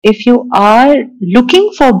if you are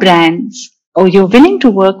looking for brands or you're willing to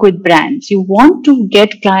work with brands, you want to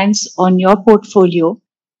get clients on your portfolio,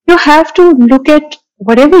 you have to look at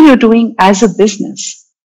whatever you're doing as a business,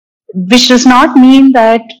 which does not mean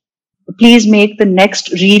that please make the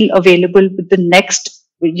next reel available with the next,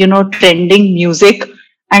 trending music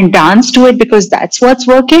and dance to it because that's what's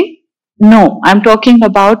working. No, I'm talking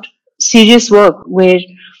about serious work where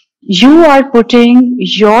you are putting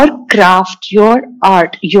your craft, your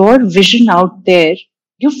art, your vision out there.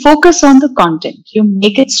 You focus on the content, you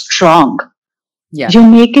make it strong, you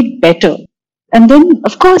make it better. And then,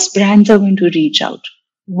 of course, brands are going to reach out.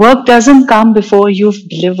 Work doesn't come before you've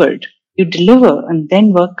delivered. You deliver and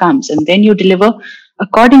then work comes and then you deliver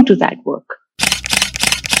according to that work.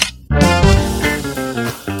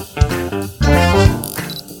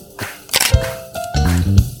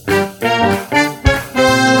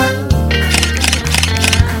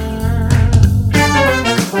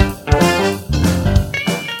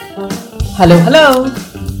 Hello.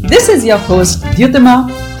 This is your host Dyutima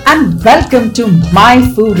and welcome to My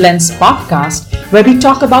Food Lens podcast, where we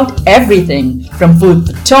talk about everything from food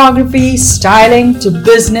photography, styling to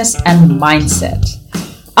business and mindset.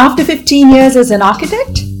 After 15 years as an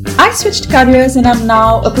architect, I switched careers and I'm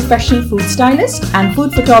now a professional food stylist and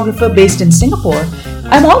food photographer based in Singapore.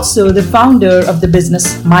 I'm also the founder of the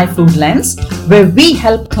business My Food Lens, where we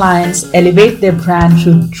help clients elevate their brand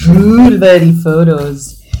through drool-worthy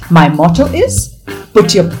photos. My motto is,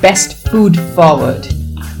 put your best food forward.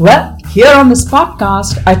 Well, here on this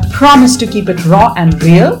podcast, I promise to keep it raw and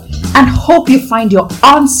real and hope you find your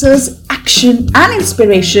answers, action and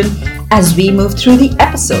inspiration as we move through the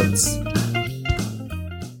episodes.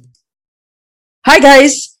 Hi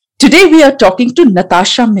guys, today we are talking to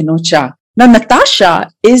Natasha Minocha. Now, Natasha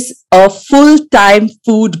is a full-time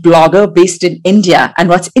food blogger based in India. And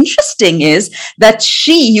what's interesting is that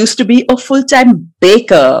she used to be a full-time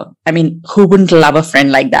baker. I mean, who wouldn't love a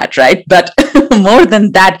friend like that, right? But more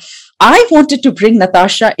than that, I wanted to bring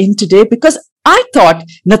Natasha in today because I thought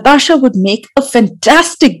Natasha would make a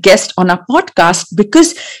fantastic guest on our podcast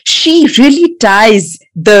because she really ties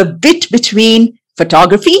the bit between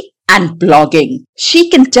photography and blogging. She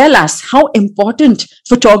can tell us how important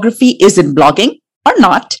photography is in blogging or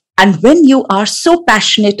not. And when you are so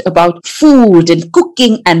passionate about food and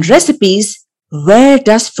cooking and recipes, where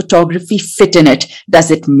does photography fit in it?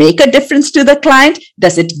 Does it make a difference to the client?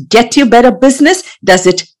 Does it get you better business? Does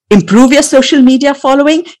it improve your social media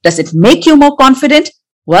following? Does it make you more confident?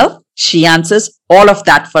 Well, she answers all of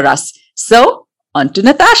that for us. So, on to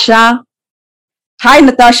Natasha. Hi,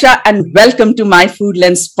 Natasha, and welcome to My Food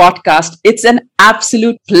Lens podcast. It's an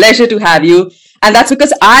absolute pleasure to have you. And that's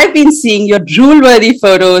because I've been seeing your drool-worthy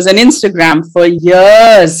photos on Instagram for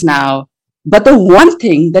years now. But the one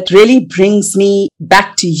thing that really brings me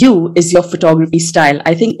back to you is your photography style.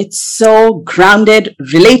 I think it's so grounded,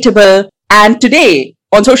 relatable. And today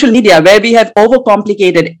on social media, where we have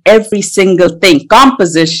overcomplicated every single thing,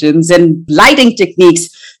 compositions and lighting techniques,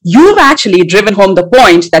 you've actually driven home the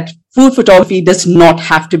point that food photography does not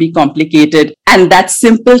have to be complicated, and that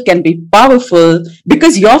simple can be powerful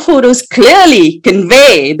because your photos clearly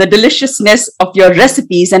convey the deliciousness of your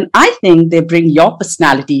recipes, and I think they bring your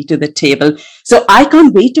personality to the table. So I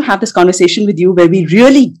can't wait to have this conversation with you where we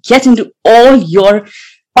really get into all your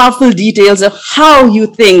powerful details of how you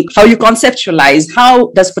think, how you conceptualize,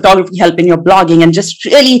 how does photography help in your blogging, and just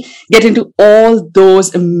really get into all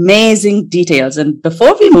those amazing details. And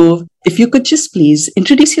before we move, if you could just please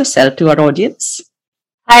introduce yourself to our audience.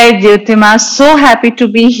 Hi, Dyutima. So happy to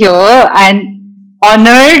be here and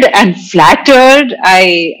honored and flattered.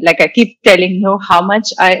 I keep telling you how much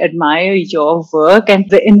I admire your work, and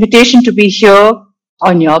the invitation to be here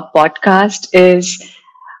on your podcast is,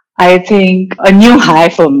 I think, a new high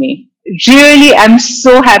for me. Really, I'm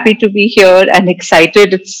so happy to be here and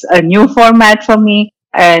excited. It's a new format for me.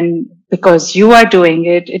 And because you are doing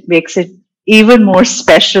it, it makes it even more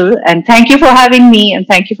special. And thank you for having me and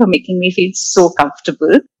thank you for making me feel so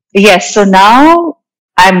comfortable. Yes, so now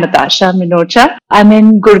I'm Natasha Minocha. I'm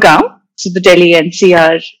in Gurgaon, so the Delhi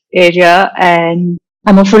NCR area, and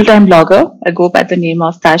I'm a full-time blogger. I go by the name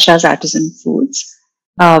of Tasha's Artisan Foods.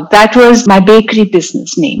 That was my bakery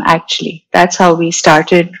business name, actually. That's how we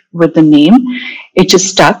started with the name. It just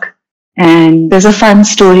stuck. And there's a fun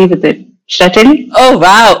story with it. Should I tell you? Oh,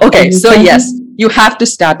 wow. Okay. So yes, you have to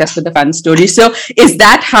start us with a fun story. So is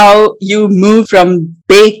that how you moved from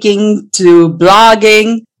baking to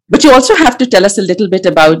blogging? But you also have to tell us a little bit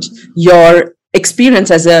about your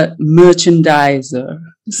experience as a merchandiser.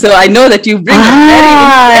 So I know that you bring a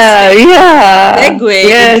very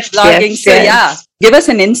interesting segue into blogging. give us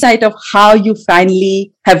an insight of how you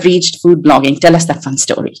finally have reached food blogging. Tell us that fun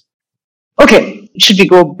story. Okay, should we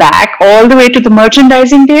go back all the way to the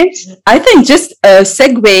merchandising days? I think just a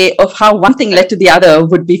segue of how one thing led to the other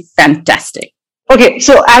would be fantastic. Okay,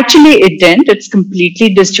 so actually it didn't. It's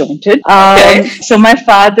completely disjointed. So my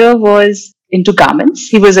father was into garments.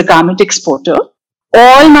 He was a garment exporter.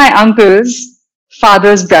 All my uncles,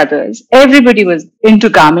 fathers, brothers, everybody was into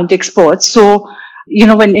garment exports. So,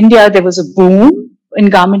 when India, there was a boom in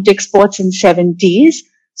garment exports in 70s.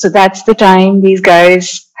 So that's the time these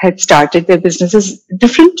guys had started their businesses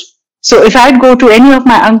different. So if I'd go to any of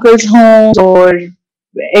my uncles' homes or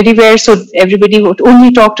anywhere, so everybody would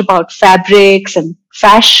only talked about fabrics and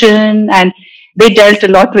fashion, and they dealt a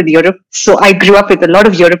lot with Europe. So I grew up with a lot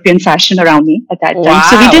of European fashion around me at that time.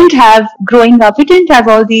 Wow. So growing up, we didn't have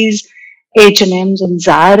all these H&Ms and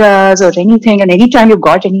Zaras or anything. And anytime you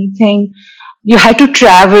got anything, you had to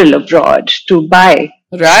travel abroad to buy.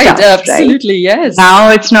 Right, stuff, absolutely, right? yes.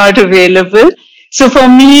 Now it's not available. So for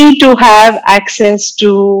me to have access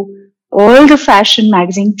to all the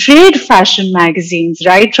trade fashion magazines,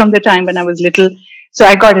 right from the time when I was little. So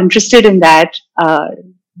I got interested in that,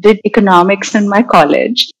 did economics in my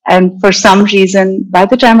college. And for some reason, by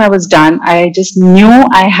the time I was done, I just knew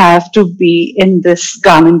I have to be in this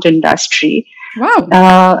garment industry. Wow.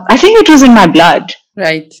 I think it was in my blood.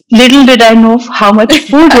 Right. Little did I know how much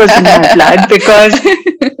food was in my blood, because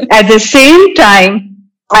at the same time,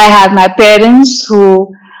 I had my parents who,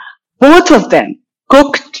 both of them,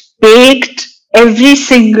 cooked, baked every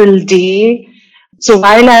single day. So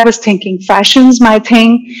while I was thinking fashion's my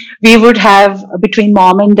thing, we would have between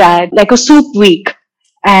mom and dad like a soup week.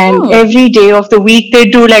 And every day of the week, they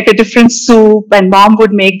do like a different soup, and mom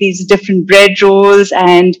would make these different bread rolls,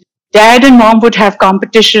 and dad and mom would have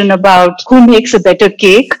competition about who makes a better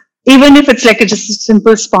cake, even if it's like just a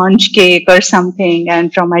simple sponge cake or something.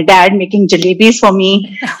 And from my dad making jalebis for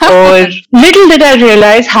me, or little did I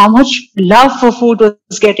realize how much love for food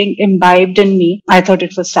was getting imbibed in me. I thought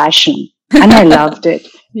it was fashion, and I loved it.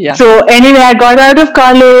 Yeah. So anyway, I got out of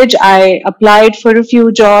college. I applied for a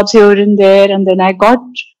few jobs here and there, and then I got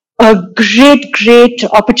a great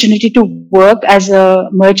opportunity to work as a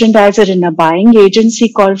merchandiser in a buying agency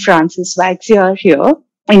called Francis Waxier here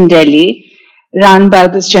in Delhi, run by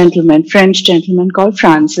this French gentleman called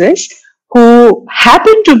Francis, who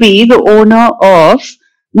happened to be the owner of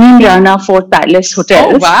Neemrana Fort Palace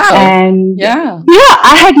Hotels. Oh, wow. And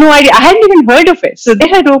I had no idea. I hadn't even heard of it. So they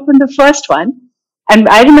had opened the first one. And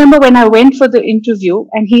I remember when I went for the interview,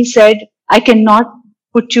 and he said, I cannot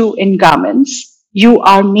put you in garments. You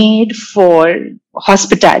are made for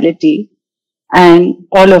hospitality and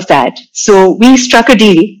all of that. So we struck a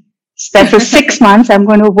deal that for 6 months, I'm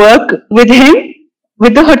going to work with him,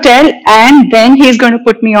 with the hotel, and then he's going to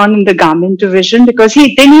put me on in the garment division, because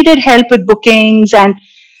they needed help with bookings and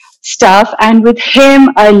stuff. And with him,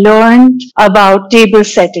 I learned about table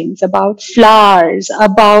settings, about flowers,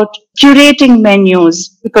 about curating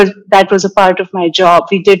menus, because that was a part of my job.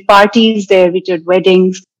 We did parties there, we did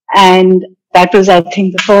weddings, and that was, I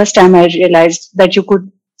think, the first time I realized that you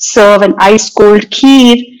could serve an ice cold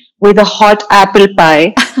kheer with a hot apple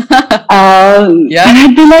pie. And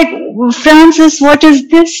I'd be like, Francis, what is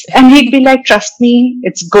this? And he'd be like, trust me,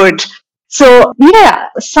 it's good. So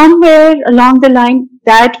somewhere along the line,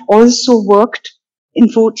 that also worked in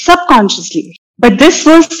food subconsciously. But this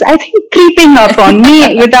was, I think, creeping up on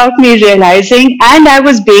me without me realizing. And I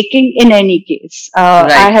was baking in any case.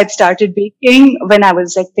 I had started baking when I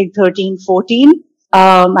was, I think, 13, 14.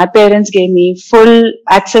 My parents gave me full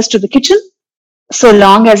access to the kitchen. So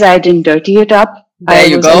long as I didn't dirty it up,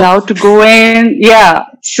 I was allowed to go in. Yeah.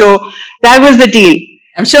 So that was the deal.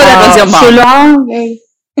 I'm sure that was your mom. So long.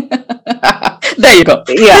 There you go.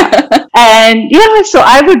 And so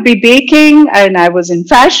I would be baking, and I was in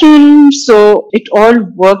fashion. So it all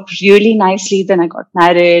worked really nicely. Then I got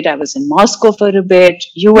married. I was in Moscow for a bit,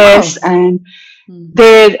 US. Wow. And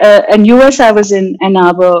there, in US, I was in Ann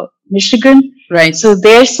Arbor, Michigan. Right. So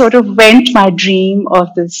there sort of went my dream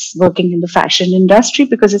of this working in the fashion industry,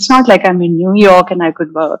 because it's not like I'm in New York and I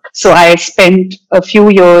could work. So I spent a few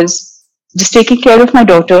years just taking care of my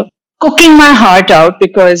daughter, cooking my heart out,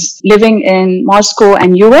 because living in Moscow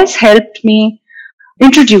and US helped me,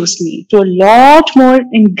 introduce me to a lot more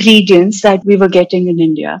ingredients that we were getting in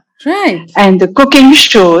India. Right. And the cooking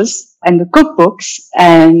shows and the cookbooks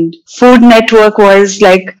and Food Network was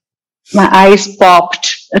like, my eyes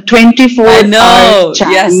popped. A 24-hour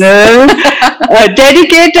channel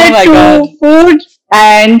dedicated to food.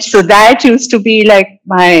 And so that used to be like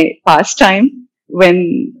my pastime.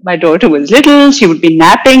 when my daughter was little, she would be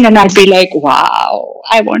napping and I'd be like, wow,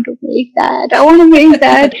 I want to make that. I want to make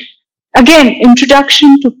that. Again,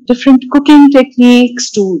 introduction to different cooking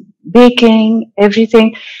techniques, to baking,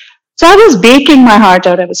 everything. So I was baking my heart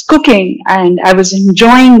out. I was cooking and I was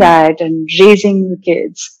enjoying that and raising the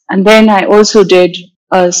kids. And then I also did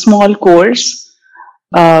a small course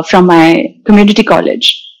from my community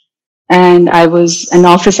college. And I was an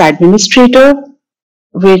office administrator,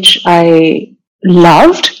 which I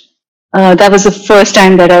loved. That was the first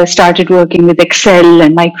time that I started working with Excel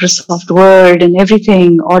and Microsoft Word and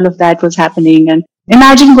everything. All of that was happening. And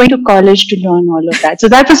imagine going to college to learn all of that. So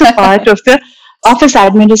that was a part of the office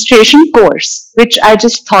administration course, which I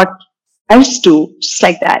just thought I just do, just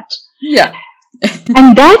like that. Yeah.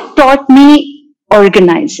 And that taught me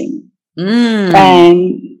organizing.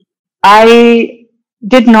 And I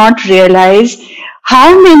did not realize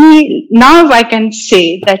how many, now I can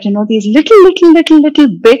say that, these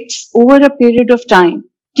little bits over a period of time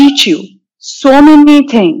teach you so many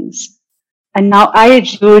things. And now I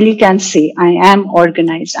really can say I am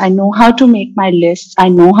organized. I know how to make my lists. I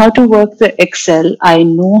know how to work the Excel. I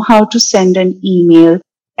know how to send an email.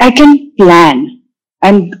 I can plan.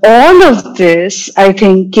 And all of this, I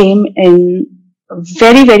think, came in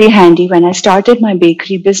very, very handy when I started my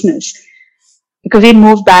bakery business. Because we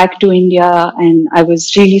moved back to India and I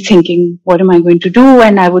was really thinking, what am I going to do?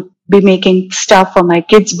 And I would be making stuff for my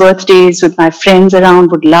kids' birthdays with my friends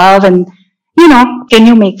around, would love. And, can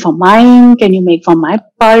you make for mine? Can you make for my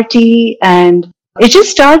party? And it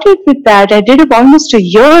just started with that. I did almost a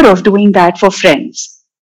year of doing that for friends.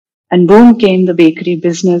 And boom came the bakery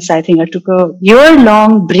business. I think I took a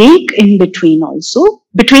year-long break in between also,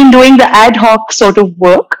 between doing the ad hoc sort of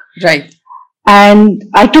work. Right. And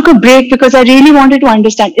I took a break because I really wanted to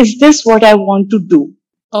understand, is this what I want to do?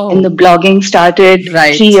 Oh. And the blogging started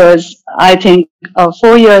 3 years, I think,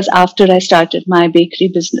 4 years after I started my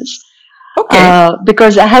bakery business. Okay.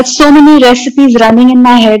 Because I had so many recipes running in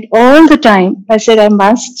my head all the time. I said, I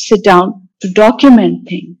must sit down to document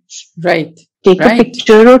things. Right. Take a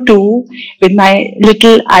picture or two with my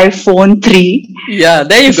little iPhone 3. Yeah,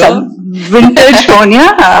 there you go. Vintage phone,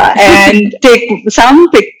 yeah, and take some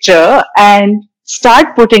picture and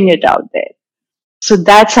start putting it out there. So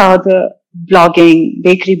that's how the blogging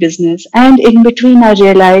bakery business. And in between, I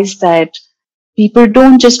realized that people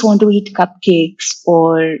don't just want to eat cupcakes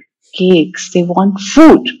or cakes. They want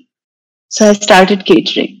food. So I started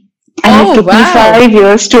catering. And it took me 5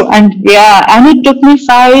 years and it took me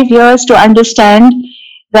 5 years to understand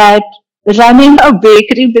that running a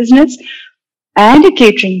bakery business and a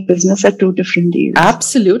catering business are two different deals.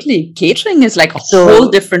 Absolutely. Catering is like a whole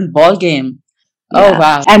different ball game. Yeah. Oh,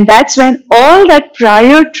 wow. And that's when all that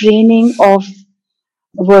prior training of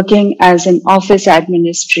working as an office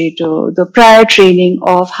administrator, the prior training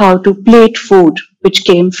of how to plate food, which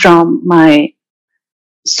came from my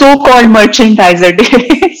so-called merchandiser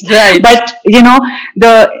days. Right. But,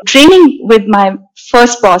 the training with my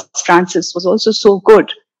first boss, Francis, was also so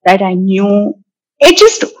good that I knew it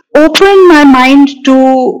just opened my mind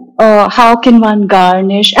to how can one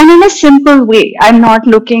garnish, and in a simple way. I'm not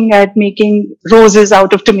looking at making roses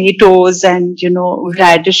out of tomatoes and,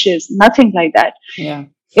 radishes, nothing like that. Yeah.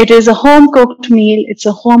 It is a home-cooked meal. It's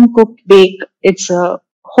a home-cooked bake. It's a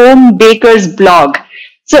home baker's blog.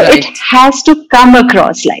 So it has to come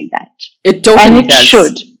across like that. It totally and it does.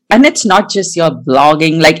 should. And it's not just your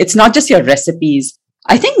blogging, it's not just your recipes.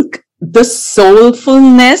 I think the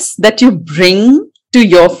soulfulness that you bring to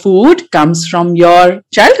your food comes from your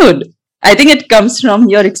childhood. I think it comes from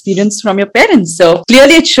your experience from your parents. So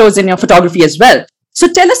clearly it shows in your photography as well. So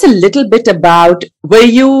tell us a little bit about, were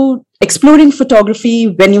you exploring photography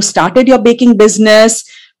when you started your baking business?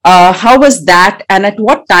 How was that? And at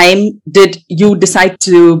what time did you decide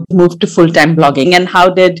to move to full-time blogging? And how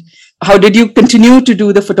did you continue to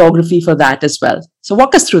do the photography for that as well? So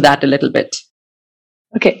walk us through that a little bit.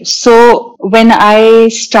 Okay. So when I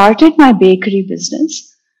started my bakery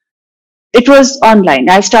business, it was online.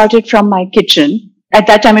 I started from my kitchen. At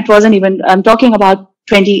that time, it wasn't even, I'm talking about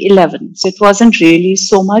 2011. So it wasn't really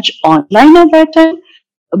so much online at that time,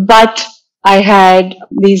 but I had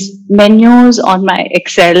these menus on my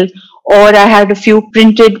Excel, or I had a few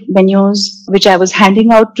printed menus, which I was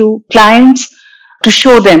handing out to clients to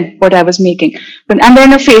show them what I was making. And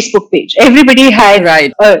then a Facebook page. Everybody had,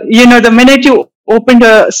 the minute you opened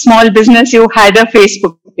a small business, you had a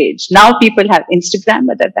Facebook page. Now people have Instagram,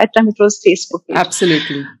 but at that time it was Facebook page.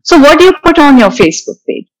 Absolutely. So what do you put on your Facebook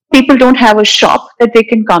page? People don't have a shop that they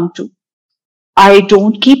can come to. I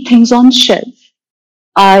don't keep things on shelf.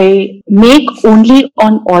 I make only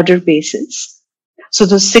on order basis. So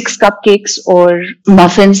those 6 cupcakes or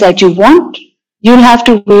muffins that you want, you'll have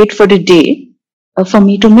to wait for the day for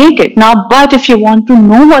me to make it. Now, but if you want to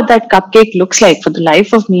know what that cupcake looks like, for the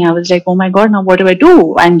life of me, I was like, oh my God, now what do I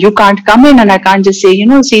do? And you can't come in and I can't just say,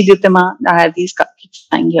 see, Diptima, I have these cupcakes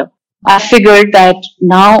lying here. I figured that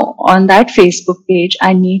now on that Facebook page,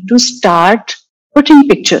 I need to start putting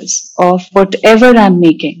pictures of whatever I'm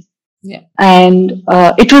making. Yeah. And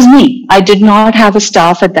it was me. I did not have a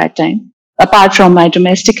staff at that time. Apart from my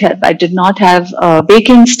domestic help, I did not have a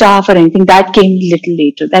baking staff or anything. That came a little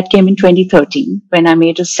later. That came in 2013 when I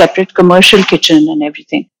made a separate commercial kitchen and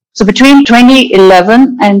everything. So between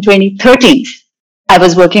 2011 and 2013, I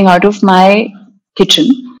was working out of my kitchen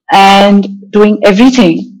and doing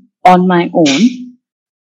everything on my own.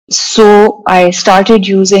 So I started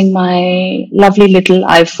using my lovely little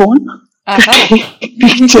iPhone to take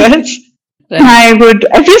pictures. I would,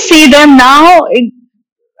 if you see them now,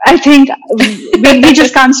 I think we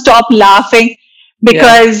just can't stop laughing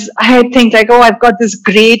because I think like, oh, I've got this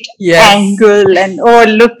great angle and oh,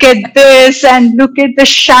 look at this and look at the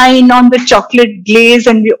shine on the chocolate glaze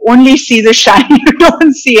and we only see the shine. You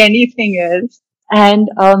don't see anything else. And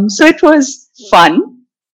so it was fun.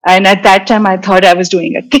 And at that time, I thought I was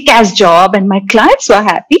doing a kick-ass job and my clients were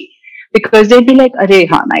happy because they'd be like, "Arey,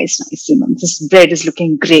 ha, nice. This bread is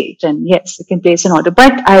looking great. And yes, you can place an order."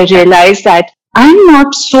 But I realized that I'm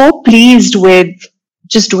not so pleased with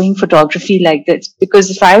just doing photography like this because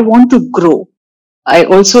if I want to grow, I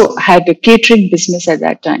also had a catering business at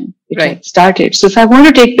that time, which I started. So if I want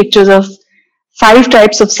to take pictures of 5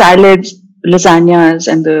 types of salads, lasagnas,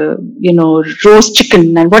 and the, roast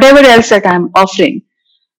chicken and whatever else that I'm offering,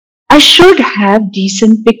 I should have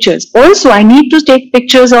decent pictures. Also, I need to take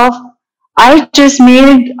pictures of, I just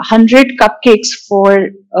made 100 cupcakes for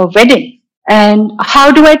a wedding. And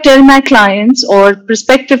how do I tell my clients or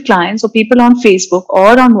prospective clients or people on Facebook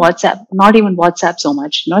or on WhatsApp, not even WhatsApp so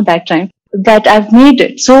much, that time, that I've made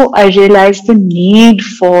it. So I realized the need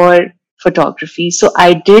for photography. So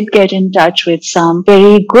I did get in touch with some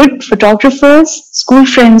very good photographers, school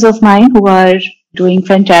friends of mine who are doing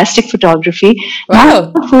fantastic photography,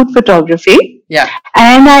 not food photography. Yeah.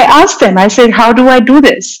 And I asked them, I said, how do I do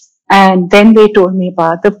this? And then they told me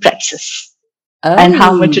about the prices. And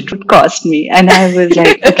how much it would cost me. And I was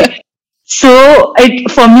like, okay. So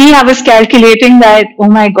for me, I was calculating that, oh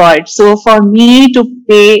my God. So for me to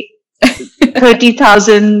pay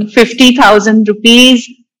 30,000, 50,000 rupees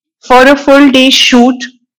for a full day shoot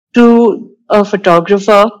to a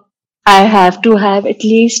photographer, I have to have at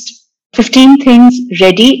least 15 things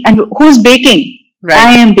ready. And who's baking?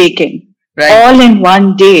 I am baking. All in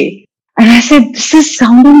one day. And I said, this is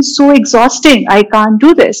sounding so exhausting. I can't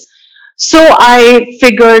do this. So I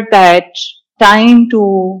figured that time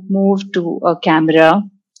to move to a camera,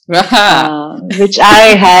 which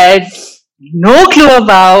I had no clue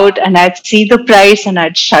about, and I'd see the price and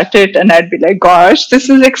I'd shut it and I'd be like, gosh, this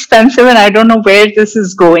is expensive and I don't know where this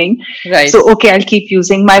is going. So, okay, I'll keep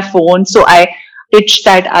using my phone. So I ditched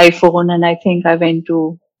that iPhone and I think I went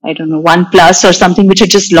to, OnePlus or something which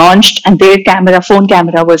had just launched and their phone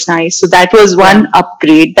camera was nice. So that was one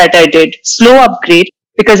upgrade that I did, slow upgrade.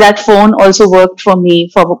 Because that phone also worked for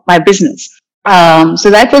me for my business. So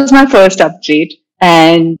that was my first upgrade.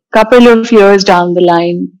 And couple of years down the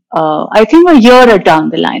line, I think a year down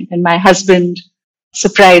the line, when my husband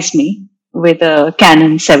surprised me with a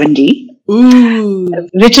Canon 7D,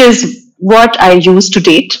 which is what I use to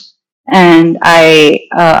date. And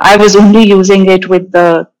I was only using it with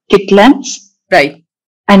the kit lens.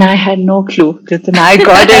 And I had no clue. I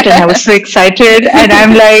got it and I was so excited. And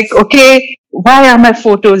I'm like, okay, why are my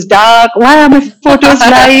photos dark? Why are my photos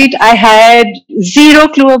light? I had zero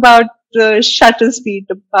clue about the shutter speed,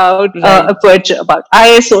 about aperture, about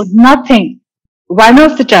ISO, nothing. One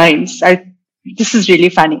of the times, this is really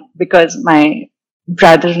funny because my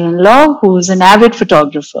brother-in-law, who's an avid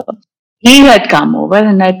photographer, he had come over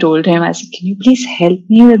and I told him, I said, can you please help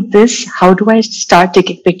me with this? How do I start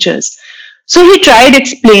taking pictures? So he tried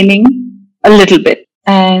explaining a little bit.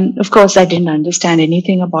 And of course, I didn't understand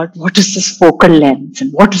anything about what is this focal length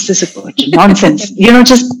and what is this aperture. Nonsense.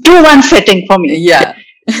 Just do one setting for me. Yeah.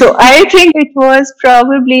 So I think it was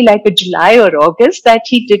probably like a July or August that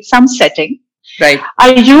he did some setting.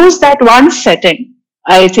 I used that one setting,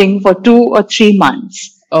 I think, for 2 or 3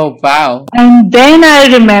 months. Oh, wow. And then I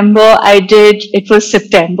remember it was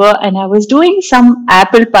September and I was doing some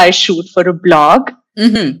apple pie shoot for a blog.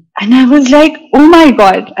 And I was like, oh my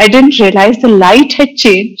God, I didn't realize the light had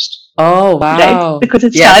changed. Oh, wow. Because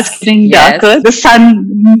it starts getting darker. The sun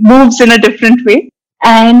moves in a different way.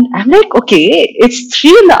 And I'm like, okay, it's 3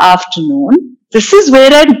 in the afternoon. this is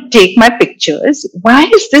where I take my pictures. Why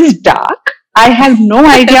is this dark? I have no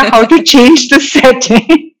idea how to change the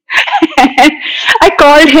setting. And I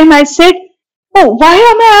called him. I said, oh, why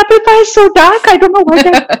are my apple pies so dark? I don't know what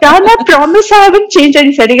I've done. I promise I haven't changed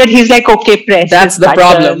any setting. And he's like, okay, press. That's the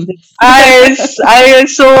problem. I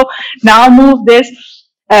so now move this.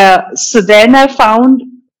 So then I found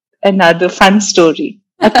another fun story.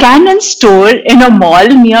 A Canon store in a mall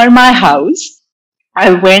near my house.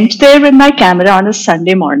 I went there with my camera on a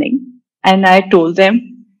Sunday morning and I told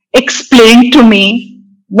them, explain to me,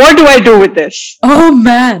 what do I do with this? Oh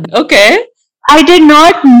man, okay. I did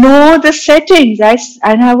not know the settings. I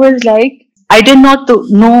was like, I did not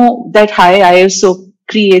know that high ISO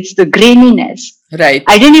creates the graininess. Right.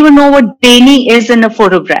 I didn't even know what grainy is in a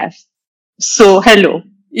photograph. So, hello.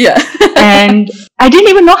 Yeah. And I didn't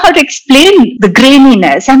even know how to explain the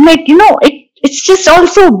graininess. I'm like, it's just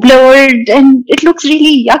also blurred and it looks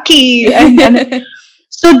really yucky. And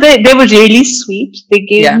so they were really sweet. They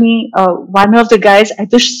gave me, one of the guys at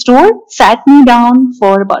the store sat me down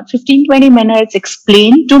for about 15-20 minutes,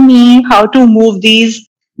 explained to me how to move these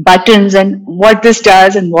buttons and what this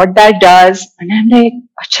does and what that does. And I'm like,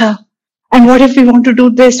 acha. And what if we want to do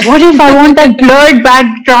this? What if I want that blurred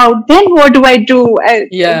background? Then what do I do?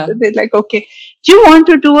 They're like, okay, do you want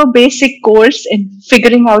to do a basic course in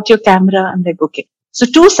figuring out your camera? I'm like, okay. So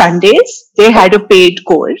 2 Sundays, they had a paid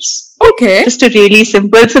course. Okay. Just a really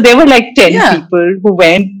simple. So there were like 10 people who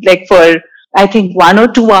went like for, I think 1 or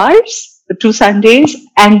 2 hours, 2 Sundays.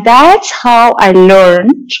 And that's how I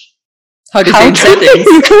learned how to change settings.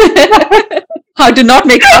 How to not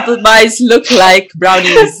make apple pies look like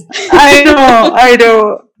brownies. I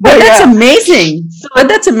know. But that's amazing. But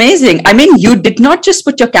that's amazing. I mean, you did not just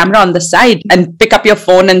put your camera on the side and pick up your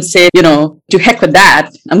phone and say, to heck with that.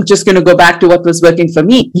 I'm just going to go back to what was working for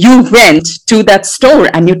me. You went to that store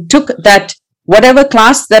and you took that, whatever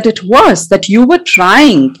class that it was that you were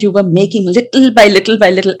trying, you were making little by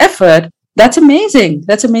little effort. That's amazing.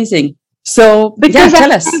 That's amazing. So, because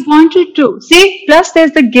tell us. I wanted to. See, plus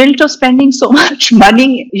there's the guilt of spending so much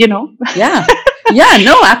money, Yeah.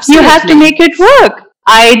 No, absolutely. You have to make it work.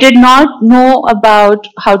 I did not know about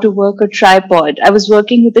how to work a tripod. I was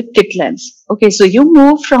working with a kit lens. Okay, so you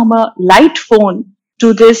move from a light phone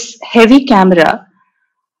to this heavy camera.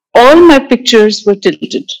 All my pictures were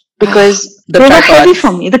tilted because they were heavy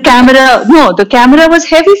for me. The camera was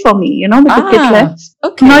heavy for me, with the kit lens.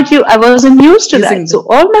 Okay. Not you. I wasn't used to that. So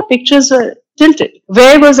all my pictures were tilted.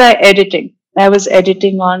 Where was I editing? I was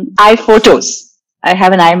editing on iPhotos. I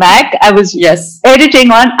have an iMac. I was editing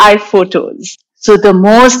on iPhotos. So the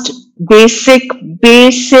most basic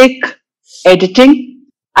editing,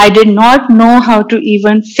 I did not know how to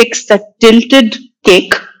even fix the tilted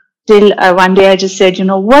cake till one day I just said,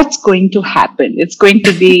 what's going to happen? It's going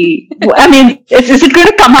to be, is it going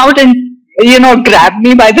to come out and, grab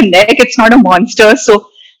me by the neck? It's not a monster. So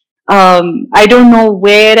I don't know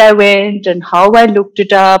where I went and how I looked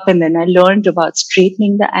it up. And then I learned about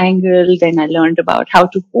straightening the angle. Then I learned about how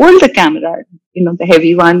to hold the camera, the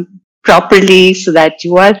heavy one, properly so that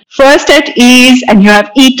you are first at ease and you have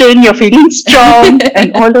eaten, you're feeling strong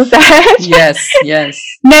and all of that. Yes.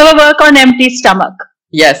 Never work on empty stomach.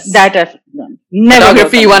 Yes. That I've done. Never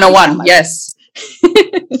Photography 101. Yes.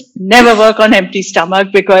 Never work on empty stomach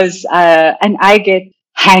because, and I get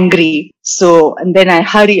hangry. So, and then I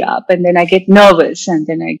hurry up and then I get nervous and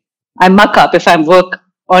then I muck up if I work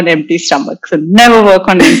on empty stomach. So never work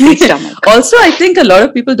on empty stomach. Also, I think a lot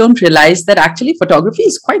of people don't realize that actually photography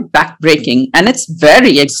is quite backbreaking and it's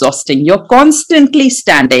very exhausting. You're constantly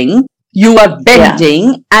standing, you are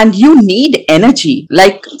bending and you need energy.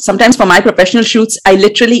 Like sometimes for my professional shoots, I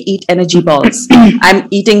literally eat energy balls. I'm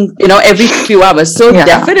eating, every few hours. So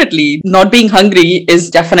definitely not being hungry is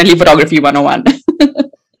definitely photography 101.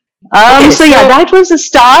 That was the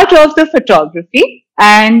start of the photography.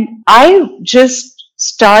 And I just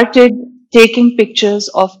started taking pictures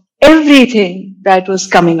of everything that was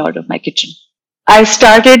coming out of my kitchen. I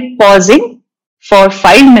started pausing for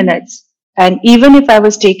 5 minutes. And even if I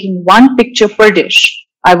was taking 1 picture per dish,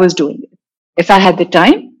 I was doing it. If I had the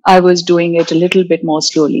time, I was doing it a little bit more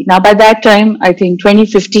slowly. Now, by that time, I think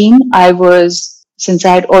 2015, since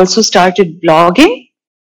I had also started blogging,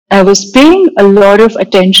 I was paying a lot of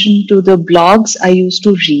attention to the blogs I used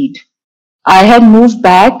to read. I had moved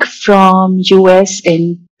back from US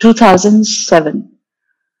in 2007.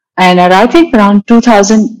 And I think around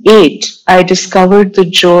 2008, I discovered the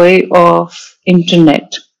joy of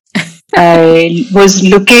internet. I was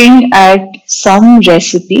looking at some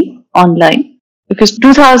recipe online because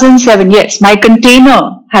 2007, yes, my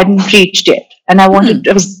container hadn't reached yet. And I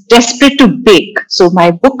was desperate to bake. So my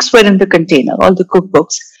books were in the container, all the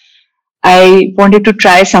cookbooks. I wanted to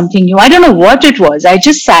try something new. I don't know what it was. I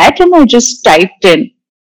just sat and I just typed in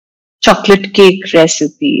chocolate cake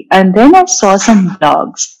recipe. And then I saw some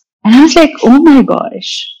blogs. And I was like, oh my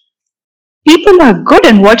gosh, people are good.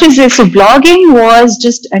 And what is this? So blogging was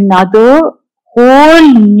just another whole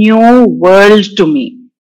new world to me.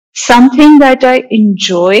 Something that I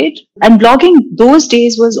enjoyed. And blogging those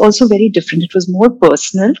days was also very different. It was more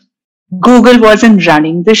personal. Google wasn't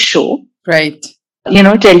running the show. Right.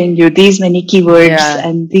 Telling you these many keywords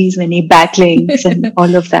and these many backlinks and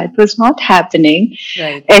all of that was not happening.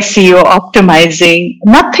 Right. SEO optimizing,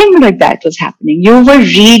 nothing like that was happening. You were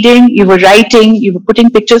reading, you were writing, you were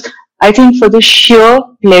putting pictures, I think for the sheer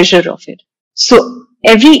pleasure of it. So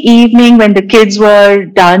every evening when the kids were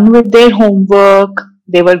done with their homework,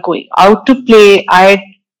 they were going out to play, I'd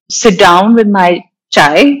sit down with my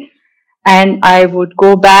chai and I would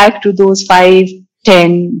go back to those 5-10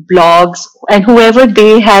 blogs, and whoever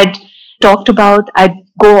they had talked about, I'd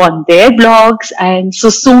go on their blogs. And so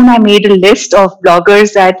soon I made a list of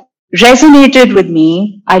bloggers that resonated with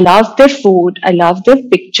me. I loved their food. I loved their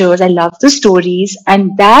pictures. I loved the stories.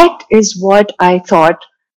 And that is what I thought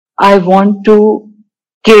I want to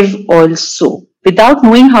give also, without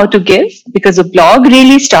knowing how to give, because the blog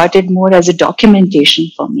really started more as a documentation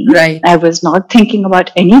for me. Right. I was not thinking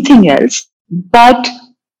about anything else, but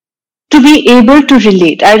to be able to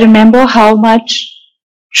relate. I remember how much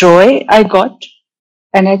joy I got.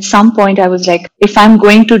 And at some point I was like, if I'm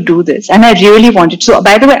going to do this, and I really wanted. So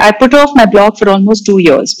by the way, I put off my blog for almost 2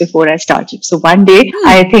 years before I started. So one day,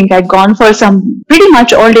 I think I'd gone for some pretty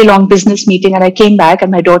much all day long business meeting, and I came back,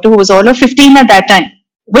 and my daughter, who was all of 15 at that time,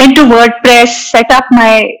 went to WordPress, set up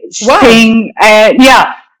my thing. And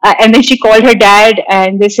then she called her dad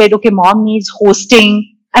and they said, okay, mom needs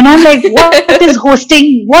hosting. And I'm like, what is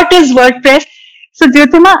hosting? What is WordPress? So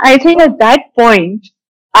Jyotima, I think at that point,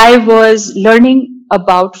 I was learning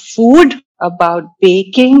about food, about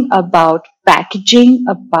baking, about packaging,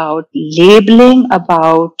 about labeling,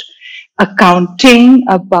 about accounting,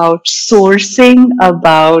 about sourcing,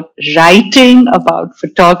 about writing, about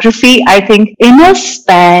photography. I think in a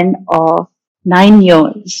span of 9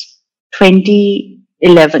 years,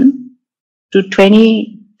 2011 to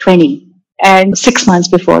 2020, and 6 months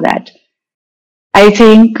before that, I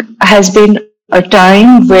think has been a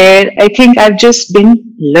time where I think I've just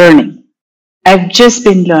been learning.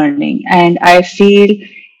 And I feel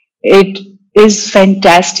it is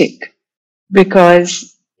fantastic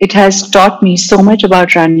because it has taught me so much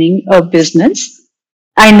about running a business.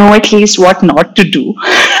 I know at least what not to do.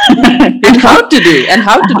 And how to do.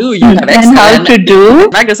 You have and how to do.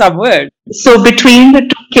 Microsoft Word. So between the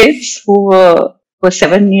two kids who were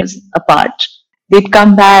 7 years apart, they'd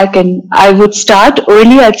come back and I would start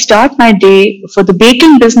early. I'd start my day for the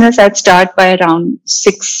baking business. I'd start by around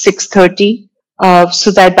 6:30,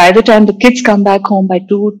 so that by the time the kids come back home by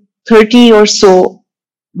 2:30 or so,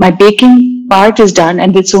 my baking part is done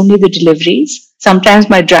and it's only the deliveries. Sometimes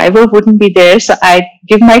my driver wouldn't be there, so I'd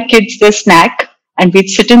give my kids their snack and we'd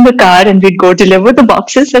sit in the car and we'd go deliver the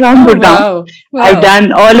boxes around Gurgaon. Wow. I've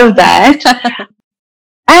done all of that.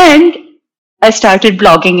 And I started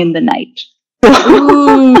blogging in the night.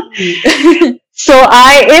 So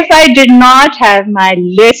if I did not have my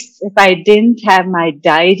lists, if I didn't have my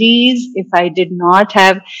diaries, if I did not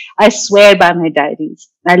have, I swear by my diaries.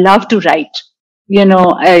 I love to write.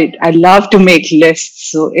 I love to make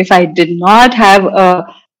lists. So if I did not have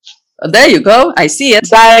there you go. I see it.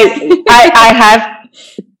 I have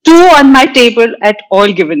 2 on my table at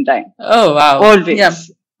all given time. Oh, wow. Always. Yeah.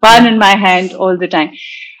 One in my hand all the time.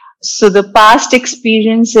 So the past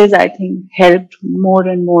experiences, I think, helped more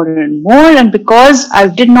and more and more. And because I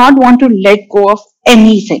did not want to let go of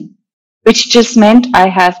anything, which just meant I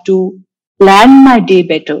have to plan my day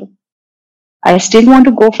better. I still want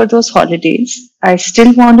to go for those holidays. I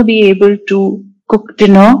still want to be able to cook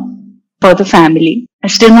dinner for the family. I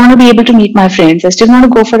still want to be able to meet my friends. I still want to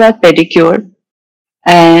go for that pedicure.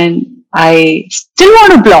 And I still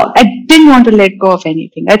want to blog. I didn't want to let go of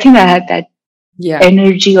anything. I think I had that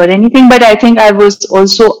energy or anything, but I think I was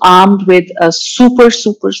also armed with a super,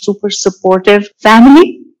 super, super supportive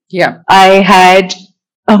family. Yeah. I had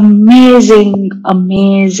amazing,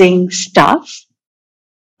 amazing staff.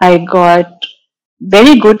 I got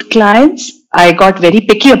very good clients. I got very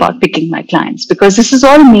picky about picking my clients because this is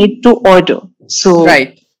all made to order. So,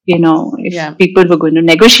 if people were going to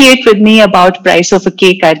negotiate with me about price of a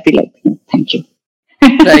cake, I'd be like, no, thank you.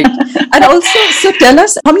 Right. And also, so tell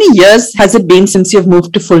us, how many years has it been since you've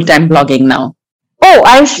moved to full-time blogging now? Oh,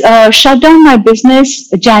 I shut down my business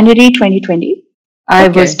January 2020. I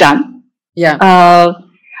was Okay. done. Yeah.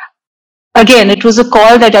 Again, it was a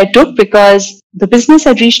call that I took because the business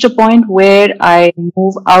had reached a point where I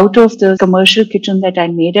move out of the commercial kitchen that I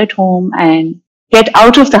made at home and get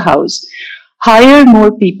out of the house, hire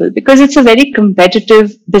more people because it's a very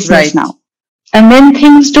competitive business Right. now. And then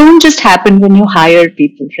things don't just happen when you hire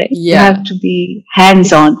people, right? You Yeah. have to be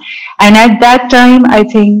hands on. And at that time, I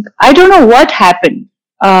think, I don't know what happened.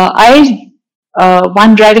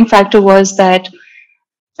 One driving factor was that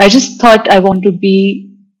I just thought I want to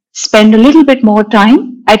spend a little bit more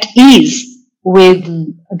time at ease with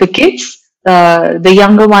the kids. The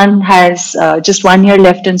younger one has just 1 year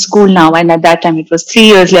left in school now, and at that time it was 3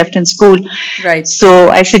 years left in school. Right. So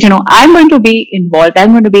I said, I'm going to be involved.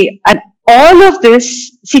 I'm going to be, and all of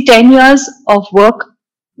this, see, 10 years of work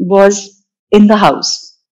was in the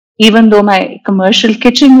house, even though my commercial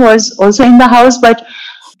kitchen was also in the house, but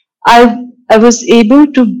I was able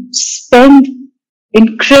to spend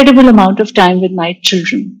incredible amount of time with my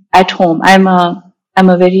children at home. I'm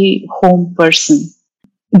a very home person.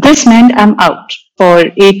 This meant I'm out for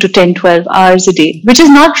 8 to 10, 12 hours a day, which is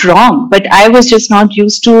not wrong, but I was just not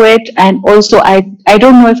used to it. And also, I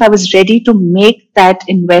don't know if I was ready to make that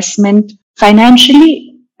investment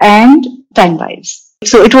financially and time wise.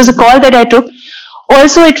 So it was a call that I took.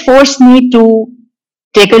 Also, it forced me to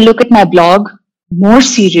take a look at my blog more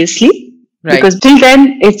seriously. Right. Because till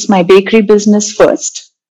then, it's my bakery business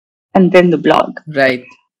first and then the blog. Right.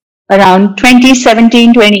 Around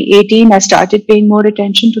 2017, 2018, I started paying more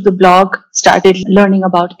attention to the blog, started learning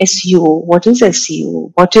about SEO. What is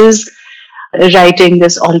SEO? What is writing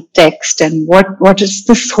this alt text? And what is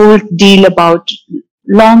this whole deal about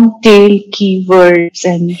long tail keywords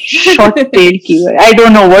and short tail keywords? I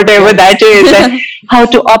don't know, whatever that is, and how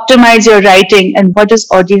to optimize your writing and what does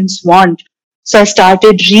audience want. So I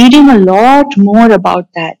started reading a lot more about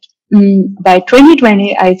that. By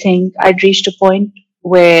 2020, I think I'd reached a point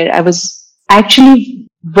where I was actually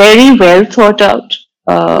very well thought out.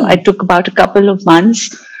 I took about a couple of months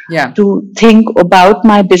to think about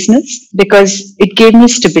my business because it gave me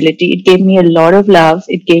stability. It gave me a lot of love.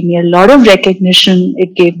 It gave me a lot of recognition.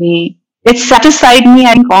 It satisfied me,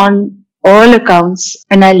 I think, on all accounts,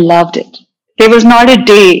 and I loved it. There was not a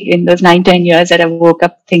day in those 9-10 years that I woke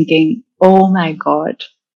up thinking, oh my God.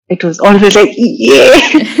 It was always like,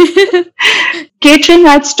 yeah. Catering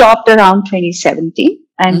had stopped around 2017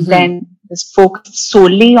 and then was focused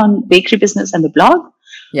solely on bakery business and the blog.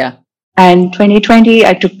 Yeah. And 2020,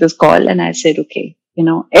 I took this call and I said, okay,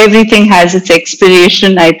 everything has its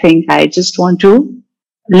expiration. I think I just want to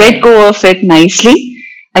let go of it nicely.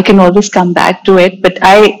 I can always come back to it. But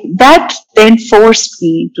that then forced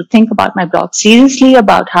me to think about my blog seriously,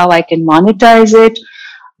 about how I can monetize it.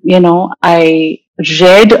 I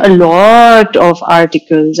read a lot of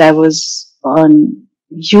articles. I was on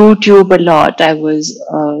YouTube a lot.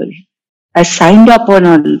 I signed up for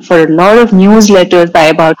a lot of newsletters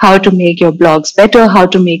about how to make your blogs better, how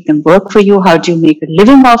to make them work for you, how do you make a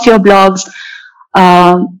living off your blogs,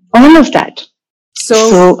 all of that.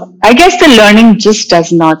 So I guess the learning just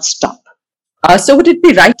does not stop. So would it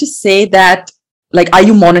be right to say that, are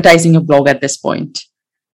you monetizing your blog at this point?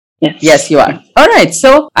 Yes, you are. All right.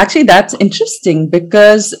 So actually, that's interesting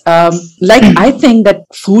because, I think that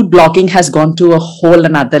food blogging has gone to a whole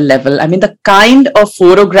another level. I mean, the kind of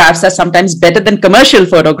photographs are sometimes better than commercial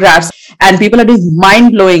photographs, and people are doing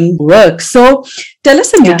mind-blowing work. So tell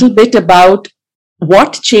us a little bit about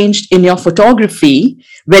what changed in your photography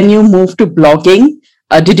when you moved to blogging.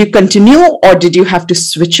 Did you continue or did you have to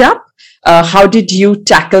switch up? How did you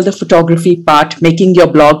tackle the photography part, making your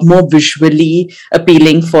blog more visually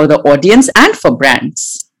appealing for the audience and for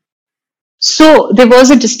brands? So there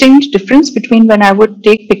was a distinct difference between when I would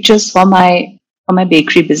take pictures for my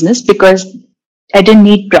bakery business because I didn't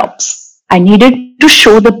need props. I needed to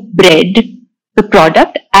show the bread, the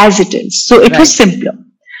product as it is. So it was simpler.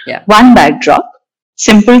 Yeah. One backdrop,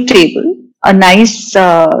 simple table, a nice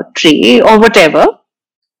tray or whatever.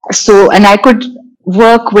 So, and I could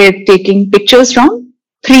work with taking pictures from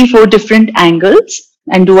 3-4 different angles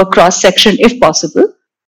and do a cross section if possible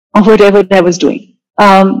of whatever I was doing.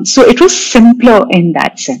 So it was simpler in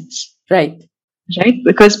that sense. Right.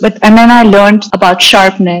 And then I learned about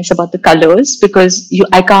sharpness, about the colors, because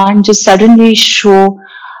I can't just suddenly show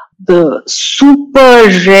the super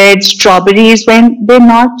red strawberries when they're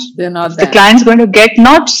not the client's going to get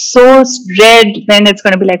not so red, then it's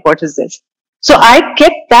going to be like, what is this? So I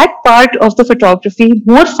kept that part of the photography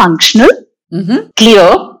more functional,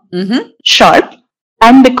 clear, sharp.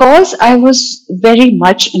 And because I was very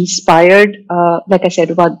much inspired, like I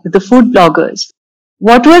said, about the food bloggers,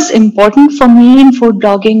 what was important for me in food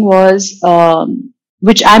blogging was,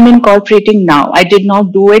 which I'm incorporating now. I did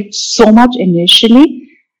not do it so much initially,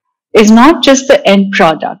 is not just the end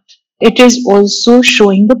product. It is also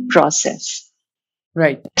showing the process.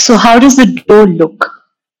 Right. So how does the dough look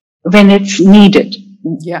when it's kneaded?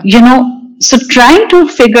 Yeah. So trying to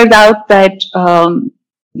figure out that,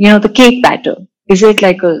 the cake batter, is it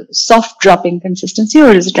like a soft dropping consistency or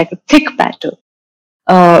is it like a thick batter?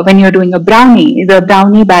 When you're doing a brownie, the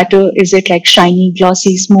brownie batter, is it like shiny,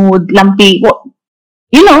 glossy, smooth, lumpy?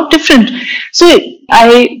 Different. So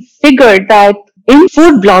I figured that in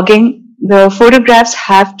food blogging, the photographs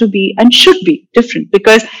have to be and should be different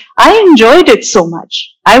because I enjoyed it so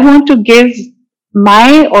much. I want to give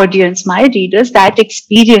my audience, my readers, that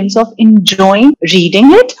experience of enjoying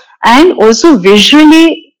reading it and also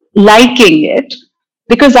visually liking it,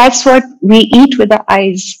 because that's what we eat with our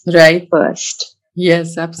eyes first.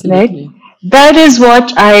 Yes, absolutely. Right? That is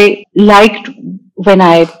what I liked when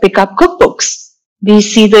I pick up cookbooks. We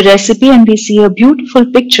see the recipe and we see a beautiful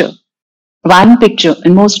picture. One picture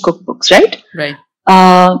in most cookbooks, right? Right.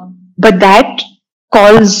 But that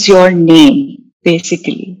calls your name,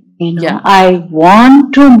 basically. Yeah. I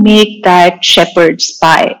want to make that shepherd's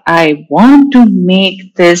pie. I want to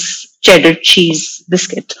make this cheddar cheese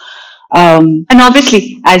biscuit. And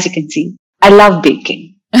obviously, as you can see, I love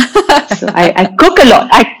baking. So I cook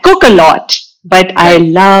a lot. But I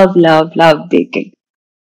love baking.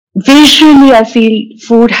 Visually, I feel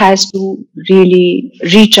food has to really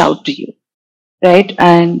reach out to you. Right?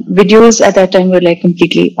 And videos at that time were like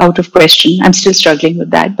completely out of question. I'm still struggling with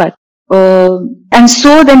that. But and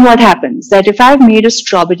so then what happens? That if I've made a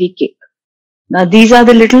strawberry cake, now these are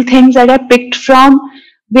the little things that I picked from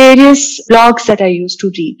various blogs that I used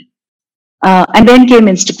to read. And then came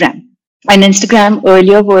Instagram. And Instagram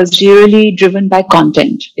earlier was really driven by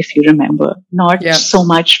content, if you remember, not so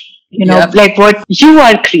much, like what you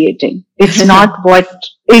are creating. It's not what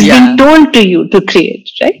is being told to you to create,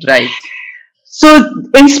 right? Right. So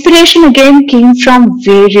inspiration again came from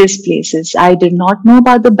various places. I did not know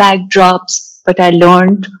about the backdrops, but I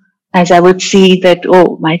learned as I would see that,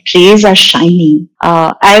 oh, my trays are shiny.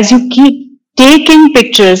 As you keep taking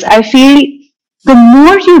pictures, I feel the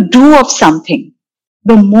more you do of something,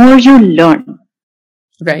 the more you learn.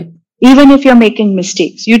 Right. Even if you're making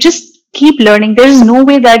mistakes, you just keep learning. There is no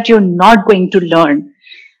way that you're not going to learn.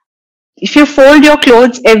 If you fold your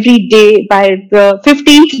clothes every day, by the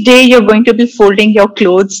 15th day, you're going to be folding your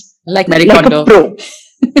clothes like a pro.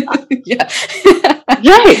 Yeah.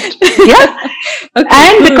 Right. Yeah. Okay,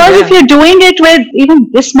 and because if you're doing it with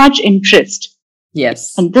even this much interest,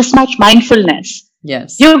 yes, and this much mindfulness,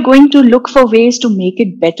 yes, you're going to look for ways to make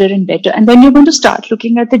it better and better. And then you're going to start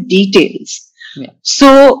looking at the details. Yeah.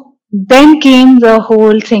 So then came the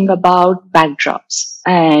whole thing about backdrops.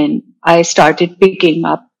 And I started picking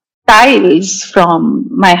up tiles from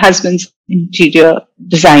my husband's interior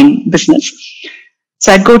design business.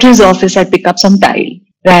 So I'd go to his office, I'd pick up some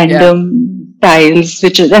random tiles,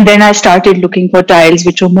 and then I started looking for tiles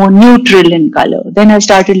which were more neutral in color. Then I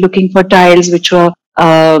started looking for tiles which were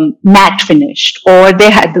matte finished, or they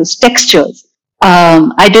had those textures.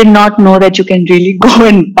 I did not know that you can really go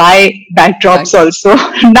and buy backdrops also.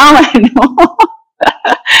 Now I know.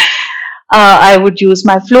 I would use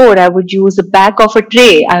my floor. I would use the back of a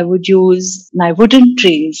tray. I would use my wooden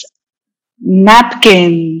trays,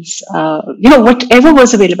 napkins, whatever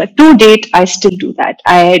was available. To date, I still do that.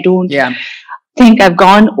 I don't think I've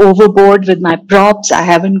gone overboard with my props. I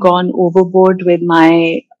haven't gone overboard with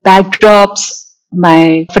my backdrops.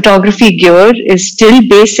 My photography gear is still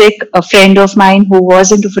basic. A friend of mine who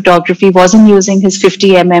was into photography wasn't using his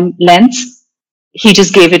 50mm lens. He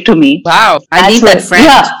just gave it to me. Wow. I need that friend.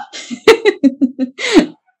 Yeah.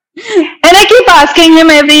 And I keep asking him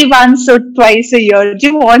every once or twice a year, do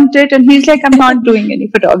you want it? And he's like, I'm not doing any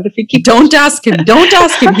photography. Don't ask him. Don't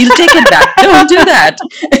ask him. He'll take it back. Don't do that.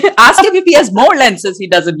 Ask him if he has more lenses he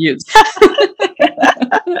doesn't use.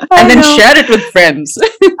 And then share it with friends.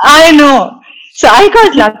 I know. So I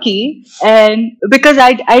got lucky, and because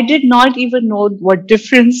I did not even know what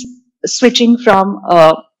difference switching from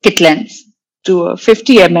a kit lens to a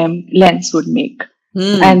 50mm lens would make.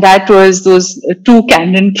 And that was those 2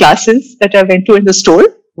 Canon classes that I went to in the store.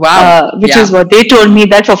 Wow. Which is what they told me,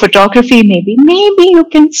 that for photography, maybe you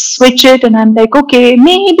can switch it. And I'm like, okay,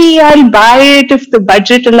 maybe I'll buy it if the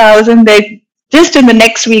budget allows. And then just in the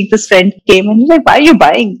next week, this friend came and he's like, why are you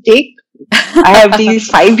buying? I have these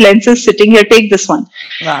 5 lenses sitting here. Take this one.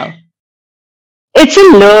 Wow. It's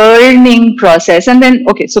a learning process. And then,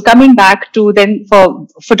 okay, so coming back to then for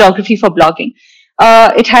photography for blogging,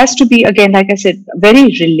 it has to be, again, like I said,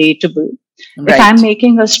 very relatable. If I'm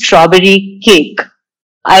making a strawberry cake,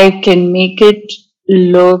 I can make it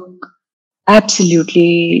look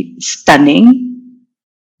absolutely stunning,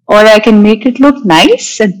 or I can make it look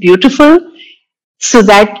nice and beautiful so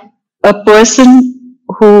that a person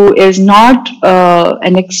who is not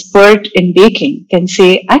an expert in baking can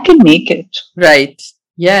say, I can make it. Right.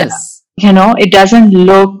 Yes. It doesn't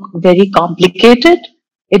look very complicated.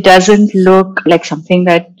 It doesn't look like something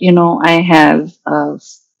that, I have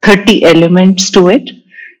 30 elements to it.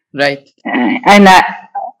 Right. And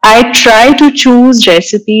I try to choose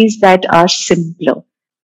recipes that are simpler.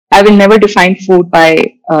 I will never define food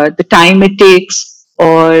by the time it takes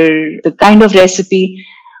or the kind of recipe.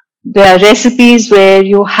 There are recipes where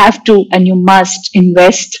you have to and you must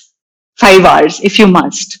invest 5 hours if you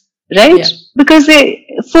must, right? Yeah. Because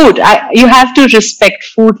you have to respect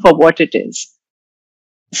food for what it is.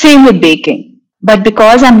 Same with baking. But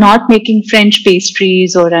because I'm not making French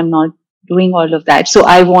pastries or I'm not doing all of that, so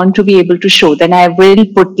I want to be able to show, then I will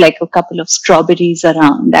put like a couple of strawberries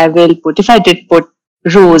around. If I did put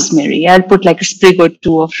rosemary, I'll put like a sprig or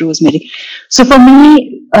two of rosemary. So for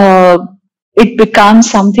me, it becomes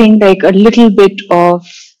something like a little bit of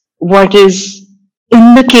what is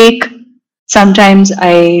in the cake. Sometimes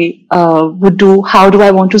I would do, how do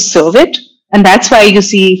I want to serve it? And that's why you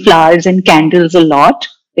see flowers and candles a lot,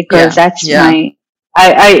 because I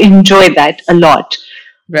enjoy that a lot.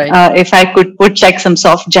 Right. If I could put like some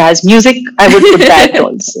soft jazz music, I would put that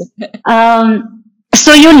also.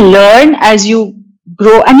 So you learn as you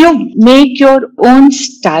grow and you make your own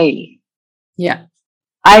style. Yeah.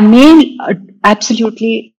 I may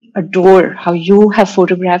absolutely adore how you have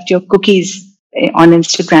photographed your cookies on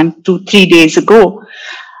Instagram 2-3 days ago.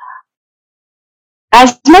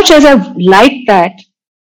 As much as I like that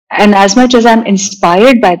and as much as I'm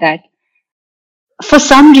inspired by that, for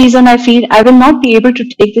some reason I feel I will not be able to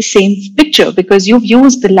take the same picture because you've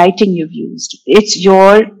used the lighting you've used. It's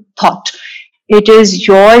your thought. It is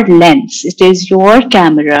your lens. It is your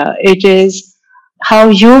camera. It is how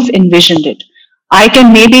you've envisioned it. I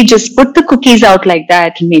can maybe just put the cookies out like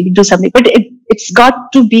that and maybe do something, but it's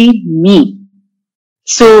got to be me.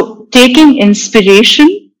 So taking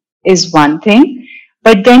inspiration is one thing,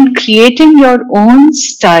 but then creating your own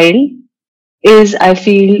style is, I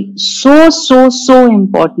feel, so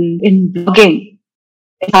important in blogging.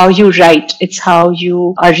 It's how you write. It's how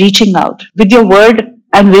you are reaching out with your word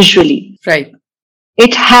and visually. Right.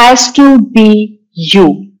 It has to be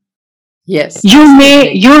you. Yes. You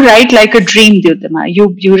write like a dream, Dyutima.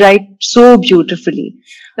 You write so beautifully.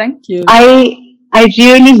 Thank you. I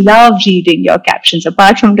really love reading your captions,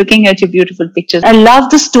 apart from looking at your beautiful pictures. I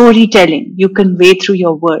love the storytelling you convey through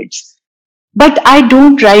your words. But I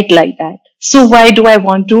don't write like that. So why do I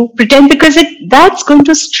want to pretend? Because that's going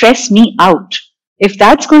to stress me out. If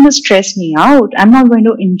that's going to stress me out, I'm not going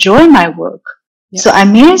to enjoy my work. Yeah. So I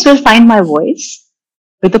may as well find my voice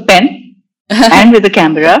with a pen and with a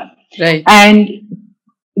camera. Right. And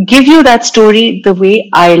give you that story the way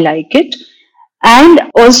I like it. And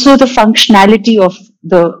also the functionality of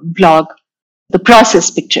the blog, the process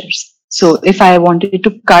pictures. So if I wanted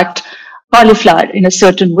to cut cauliflower in a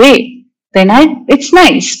certain way, then it's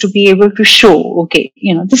nice to be able to show, okay,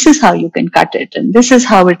 this is how you can cut it, and this is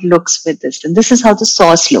how it looks with this, and this is how the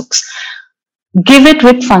sauce looks. Give it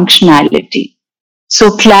with functionality.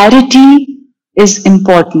 So clarity is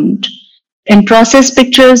important. In process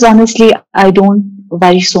pictures, honestly, I don't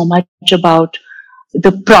worry so much about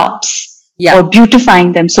the props or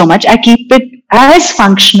beautifying them so much. I keep it as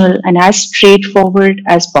functional and as straightforward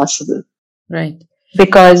as possible. Right.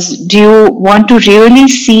 Because do you want to really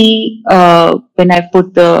see when I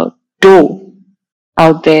put the dough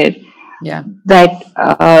out there, that,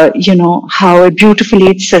 how beautifully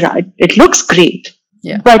it looks great.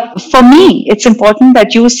 Yeah. But for me, it's important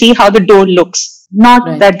that you see how the dough looks,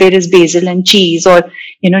 not that there is basil and cheese or,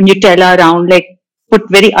 Nutella around, like put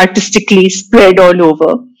very artistically spread all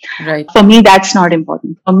over. Right. For me, that's not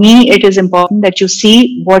important. For me, it is important that you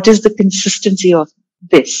see what is the consistency of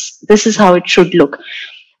this. This is how it should look.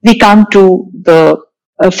 We come to the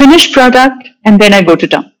finished product and then I go to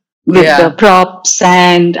town with the props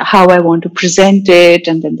and how I want to present it,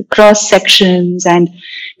 and then the cross sections, and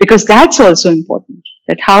because that's also important,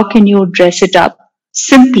 that how can you dress it up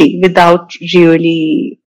simply without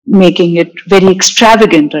really making it very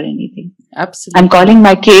extravagant or anything. Absolutely. I'm calling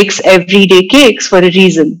my cakes everyday cakes for a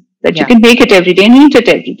reason, that you can bake it every day and eat it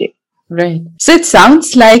every day. Right. So it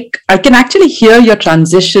sounds like I can actually hear your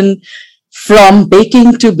transition from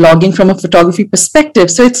baking to blogging from a photography perspective.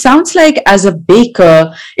 So it sounds like as a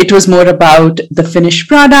baker, it was more about the finished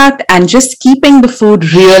product and just keeping the food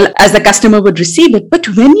real as the customer would receive it. But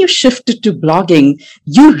when you shifted to blogging,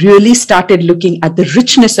 you really started looking at the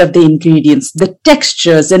richness of the ingredients, the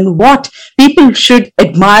textures, and what people should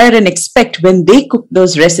admire and expect when they cook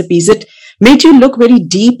those recipes. It made you look very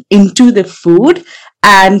deep into the food.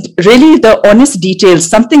 And really the honest details,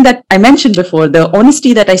 something that I mentioned before, the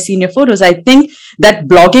honesty that I see in your photos, I think that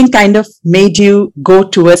blogging kind of made you go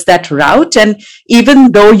towards that route. And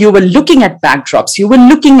even though you were looking at backdrops, you were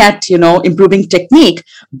looking at, improving technique,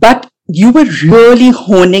 but you were really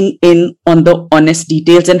honing in on the honest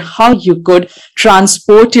details and how you could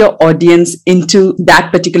transport your audience into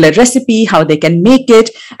that particular recipe, how they can make it.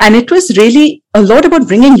 And it was really a lot about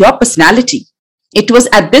bringing your personality. It was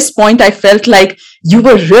at this point, I felt like you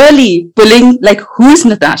were really pulling, like, who's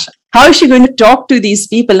Natasha? How is she going to talk to these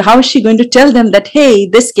people? How is she going to tell them that, hey,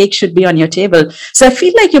 this cake should be on your table? So I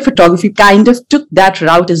feel like your photography kind of took that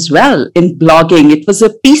route as well in blogging. It was a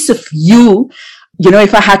piece of you.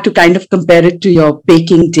 If I had to kind of compare it to your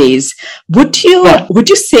baking days, would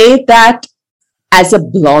you say that as a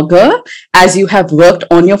blogger, as you have worked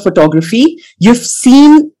on your photography, you've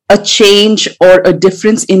seen a change or a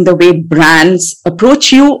difference in the way brands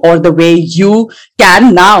approach you or the way you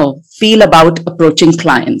can now feel about approaching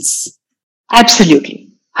clients? Absolutely.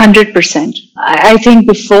 100%. I think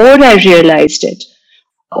before I realized it,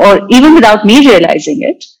 or even without me realizing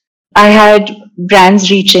it, I had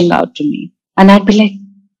brands reaching out to me and I'd be like,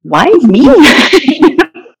 why me?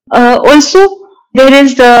 Also, there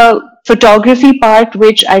is the photography part,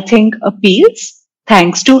 which I think appeals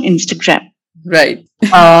thanks to Instagram. Right.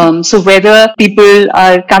 So whether people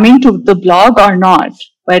are coming to the blog or not,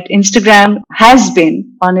 but Instagram has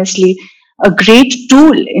been honestly a great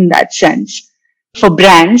tool in that sense for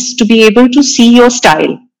brands to be able to see your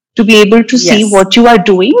style, to be able to see what you are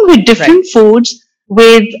doing with different foods,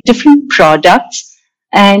 with different products.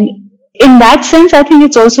 And in that sense, I think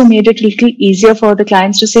it's also made it a little easier for the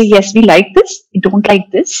clients to say, yes, we like this, we don't like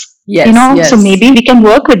this. So maybe we can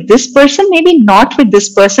work with this person, maybe not with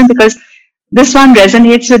this person, because this one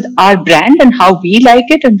resonates with our brand and how we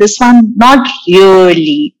like it, and this one not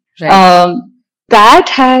really. Right. That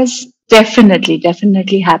has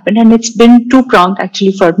definitely happened, and it's been two-pronged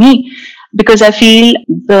actually for me, because I feel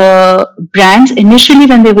the brands initially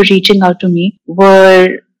when they were reaching out to me were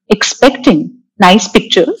expecting nice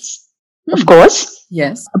pictures, of course.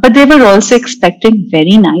 Yes. But they were also expecting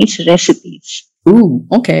very nice recipes. Ooh,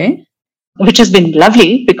 okay. Which has been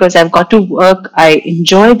lovely because I've got to work. I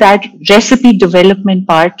enjoy that recipe development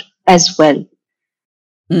part as well.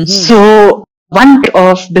 Mm-hmm. So one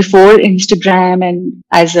of before Instagram and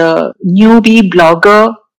as a newbie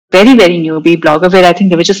blogger, very, very newbie blogger, where I think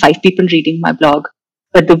there were just 5 people reading my blog,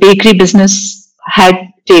 but the bakery business had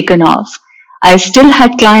taken off. I still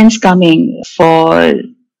had clients coming for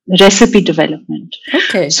recipe development.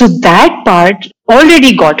 Okay. So that part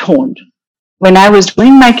already got honed when I was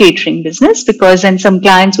doing my catering business, because then some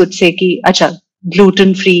clients would say, ki, acha,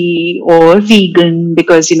 gluten-free or vegan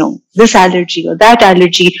because, this allergy or that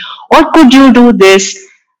allergy, or could you do this?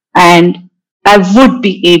 And I would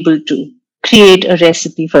be able to create a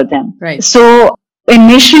recipe for them. Right. So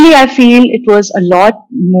initially, I feel it was a lot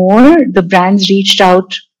more. The brands reached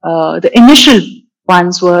out. The initial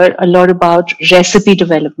ones were a lot about recipe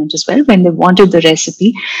development as well. When they wanted the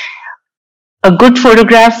recipe, a good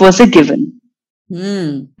photograph was a given.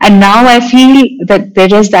 And now I feel that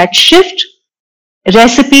there is that shift.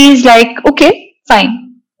 Recipes like, okay,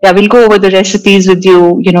 fine. Yeah, we'll go over the recipes with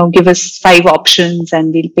you, give us 5 options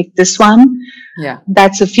and we'll pick this one. Yeah.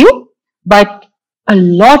 That's a few, but a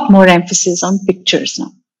lot more emphasis on pictures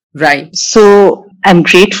now. Right. So I'm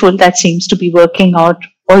grateful that seems to be working out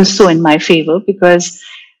also in my favor, because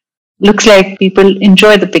looks like people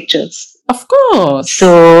enjoy the pictures. Of course.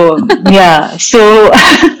 So, yeah. So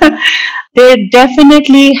there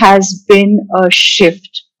definitely has been a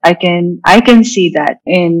shift. I can see that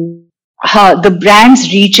in how the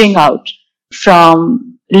brands reaching out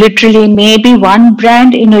from literally maybe one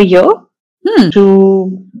brand in a year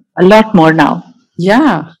to a lot more now.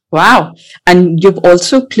 Yeah. Wow. And you've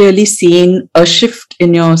also clearly seen a shift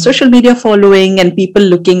in your social media following and people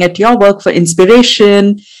looking at your work for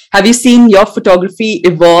inspiration. Have you seen your photography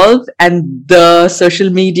evolve and the social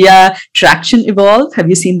media traction evolve? Have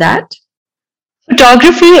you seen that?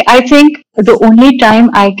 Photography, I think the only time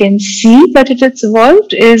I can see that it has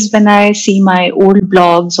evolved is when I see my old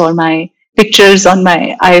blogs or my pictures on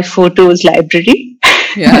my iPhotos library.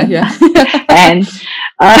 Yeah. And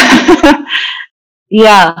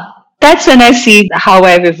yeah, that's when I see how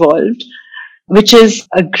I've evolved. which is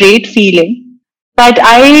a great feeling. But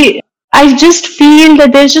I just feel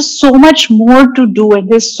that there's just so much more to do and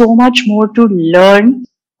there's so much more to learn.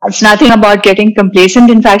 It's nothing about getting complacent.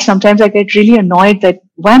 In fact, sometimes I get really annoyed that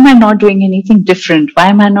why am I not doing anything different? Why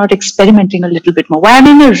am I not experimenting a little bit more? Why am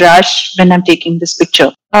I in a rush when I'm taking this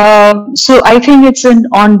picture? So I think it's an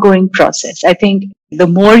ongoing process. I think the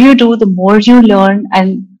more you do, the more you learn,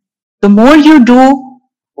 and the more you do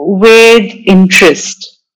with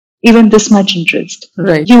interest, even this much interest,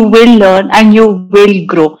 Right. you will learn and you will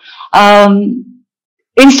grow.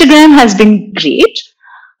 Instagram has been great.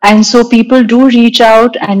 And so people do reach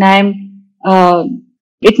out, and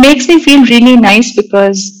it makes me feel really nice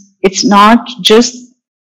because it's not just,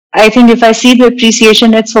 I think if I see the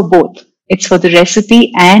appreciation, it's for both. It's for the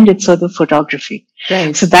recipe and it's for the photography.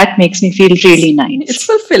 Right. So that makes me feel really nice. It's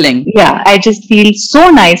fulfilling. Yeah, I just feel so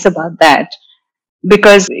nice about that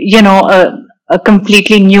because, a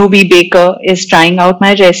completely newbie baker is trying out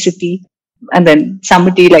my recipe. And then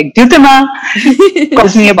somebody like Dutama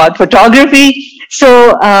calls me about photography.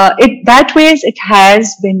 So that ways it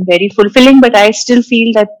has been very fulfilling, but I still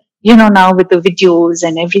feel that, now with the videos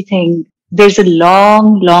and everything, there's a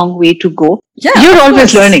long, long way to go. Yeah, you're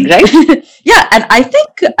always learning, right? Yeah, and I think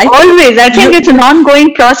it's an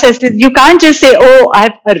ongoing process. You can't just say, "Oh,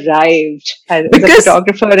 I've arrived as a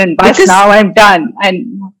photographer, and now I'm done."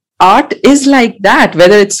 And art is like that,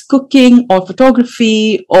 whether it's cooking or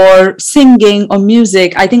photography or singing or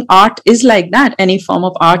music. I think art is like that. Any form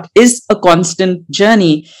of art is a constant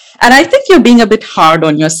journey. And I think you're being a bit hard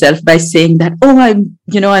on yourself by saying that, oh,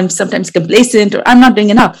 I'm sometimes complacent or I'm not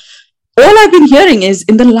doing enough. All I've been hearing is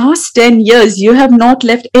in the last 10 years, you have not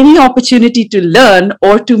left any opportunity to learn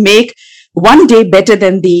or to make one day better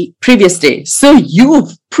than the previous day. So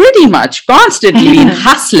you've pretty much constantly been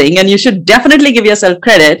hustling, and you should definitely give yourself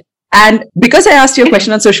credit. And because I asked you a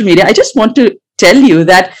question on social media, I just want to tell you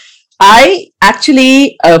that I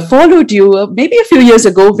actually followed you maybe a few years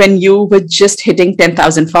ago when you were just hitting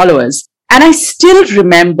 10,000 followers. And I still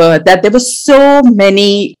remember that there were so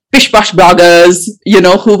many pish-posh bloggers,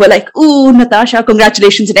 who were like, "Ooh, Natasha,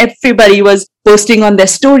 congratulations." And everybody was posting on their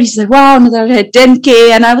stories like, "Wow, Natasha had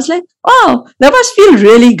 10K." And I was like, "Oh, that must feel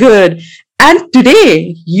really good." And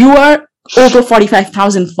today you are over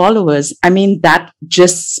 45,000 followers. I mean, that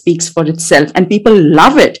just speaks for itself, and people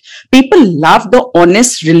love it. People love the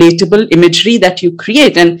honest, relatable imagery that you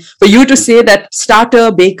create. And for you to say that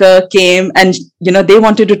starter baker came and, they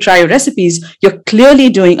wanted to try your recipes, you're clearly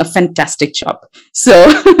doing a fantastic job. So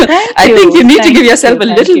I think you need to give yourself a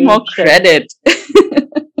little more credit.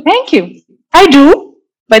 Thank you. I do.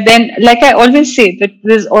 But then, like I always say, that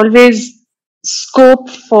there's always scope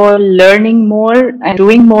for learning more and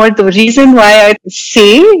doing more. The reason why I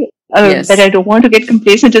say that I don't want to get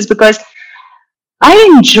complacent is because I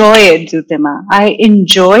enjoy it, Dutama. I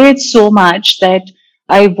enjoy it so much that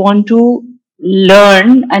I want to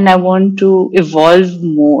learn and I want to evolve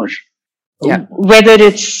more. Yeah. Whether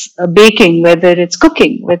it's baking, whether it's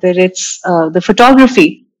cooking, whether it's the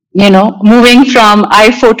photography. Moving from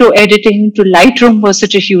iPhoto editing to Lightroom was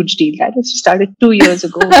such a huge deal. That was started 2 years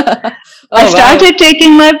ago. I started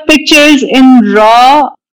taking my pictures in RAW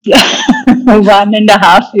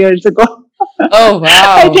 1.5 years ago. Oh,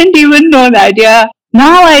 wow. I didn't even know that. Yeah.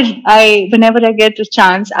 Now I whenever I get a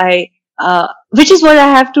chance, which is what I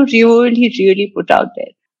have to really, really put out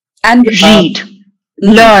there. And read.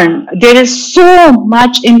 Learn. There is so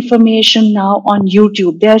much information now on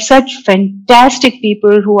YouTube. There are such fantastic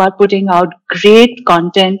people who are putting out great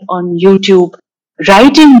content on YouTube,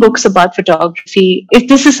 writing books about photography. If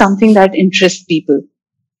this is something that interests people,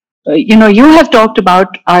 you have talked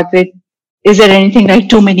about art with, is there anything like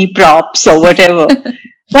too many props or whatever?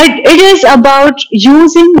 But it is about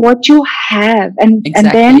using what you have and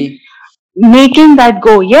then making that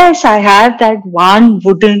go. Yes, I have that one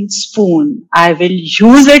wooden spoon. I will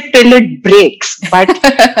use it till it breaks. But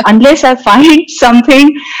unless I find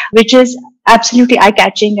something which is absolutely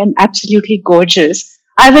eye-catching and absolutely gorgeous,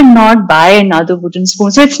 I will not buy another wooden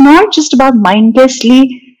spoon. So it's not just about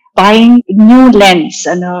mindlessly buying new lens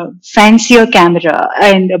and a fancier camera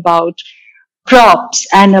and about props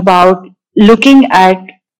and about looking at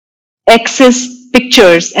excess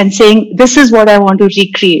pictures and saying, this is what I want to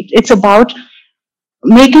recreate. It's about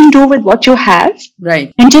making do with what you have.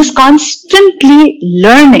 Right. And just constantly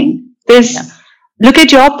learning. Look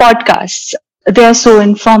at your podcasts. They are so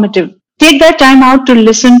informative. Take that time out to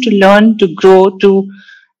listen, to learn, to grow, to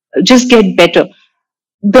just get better.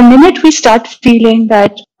 The minute we start feeling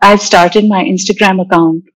that I've started my Instagram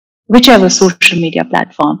account, whichever social media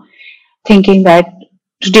platform, thinking that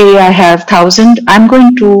today I have 1,000,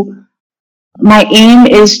 my aim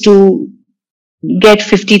is to get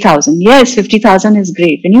 50,000. Yes, 50,000 is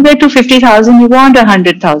great. When you get to 50,000, you want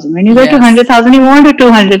 100,000. When you get to 100,000, you want to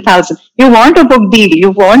 200,000. You want a book deal. You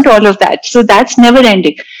want all of that. So that's never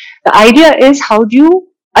ending. The idea is are you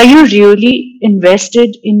really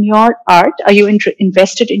invested in your art? Are you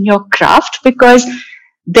invested in your craft? Because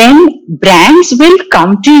then brands will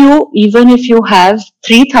come to you even if you have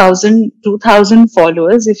 3,000, 2,000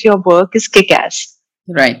 followers, if your work is kick-ass.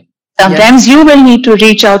 Right. Sometimes you will need to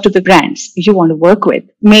reach out to the brands you want to work with.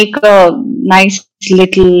 Make a nice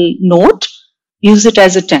little note, use it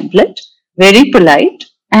as a template, very polite.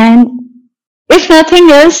 And if nothing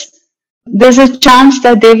else, there's a chance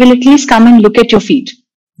that they will at least come and look at your feet.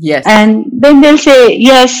 Yes. And then they'll say,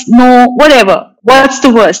 yes, no, whatever. What's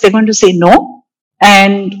the worst? They're going to say no.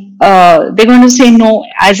 And they're going to say no.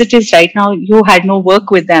 As it is right now, you had no work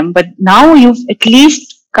with them. But now you've at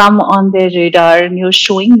least come on their radar and you're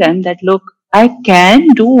showing them that, look, I can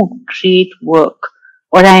do great work,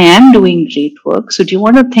 or I am doing great work. So do you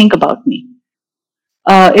want to think about me?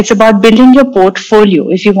 It's about building your portfolio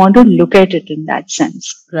if you want to look at it in that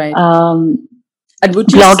sense. Right. And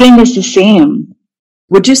blogging is the same.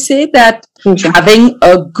 Would you say that having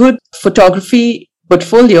a good photography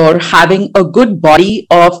portfolio or having a good body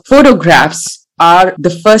of photographs are the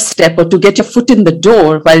first step, or to get your foot in the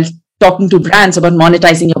door while talking to brands about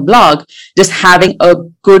monetizing your blog? Just having a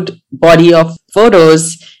good body of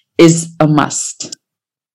photos is a must.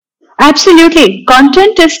 Absolutely.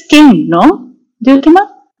 Content is king, no, Jyotima?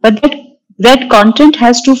 But that content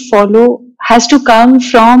has to come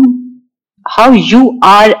from how you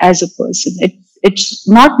are as a person. It's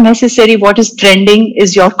not necessary what is trending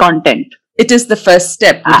is your content. It is the first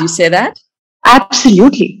step. Would you say that?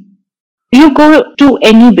 Absolutely. You go to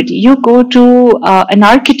anybody, you go to an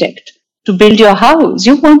architect to build your house.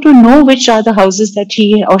 You want to know which are the houses that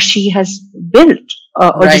he or she has built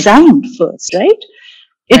or designed first, right?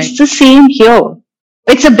 It's the same here.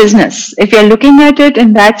 It's a business. If you're looking at it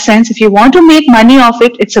in that sense, if you want to make money off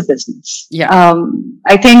it, it's a business. Yeah.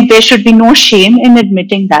 I think there should be no shame in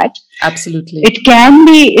admitting that. Absolutely.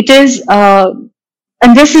 It is,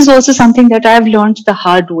 and this is also something that I've learned the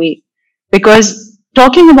hard way, because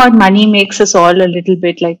talking about money makes us all a little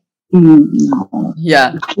bit like, no.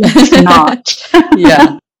 Yeah. It's not.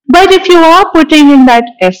 Yeah. But if you are putting in that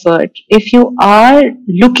effort, if you are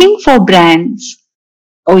looking for brands,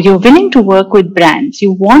 or you're willing to work with brands,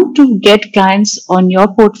 you want to get clients on your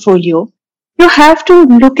portfolio, you have to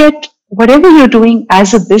look at whatever you're doing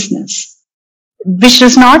as a business, which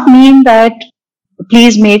does not mean that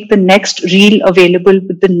please make the next reel available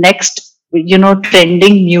with the next,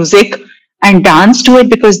 trending music and dance to it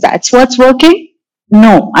because that's what's working.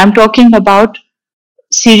 No, I'm talking about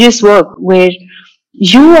serious work where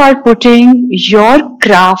you are putting your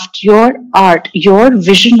craft, your art, your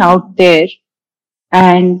vision out there,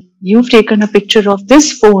 and you've taken a picture of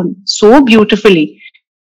this phone so beautifully,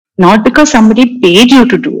 not because somebody paid you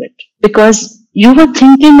to do it, because you were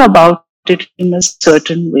thinking about it in a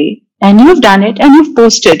certain way, and you've done it and you've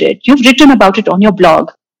posted it. You've written about it on your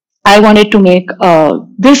blog. I wanted to make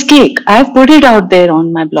this cake. I've put it out there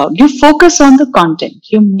on my blog. You focus on the content.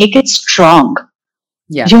 You make it strong.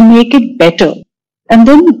 Yeah. You make it better. And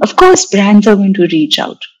then, of course, brands are going to reach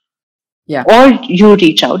out. Yeah. Or you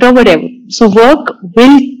reach out or whatever. So work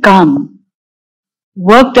will come.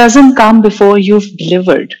 Work doesn't come before you've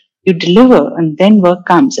delivered. You deliver and then work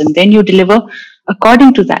comes, and then you deliver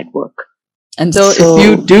according to that work. And so if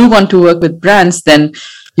you do want to work with brands, then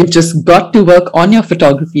you've just got to work on your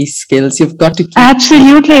photography skills. You've got to keep...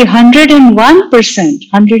 Absolutely, 101%.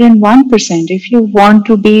 101%. If you want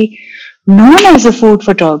to be known as a food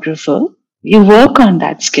photographer, you work on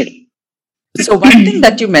that skill. So one thing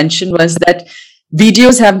that you mentioned was that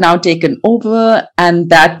videos have now taken over and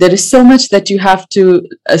that there is so much that you have to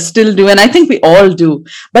still do. And I think we all do.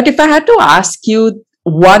 But if I had to ask you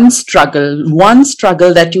one struggle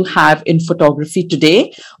that you have in photography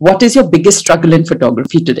today, what is your biggest struggle in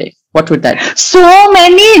photography today? What would that be? So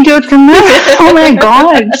many, Jyotima. Oh my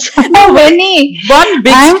God. So many. One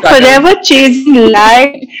big I'm struggle. Forever chasing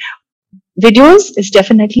light. Videos is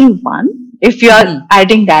definitely one, if you are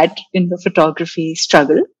adding that in the photography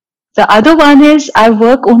struggle. The other one is I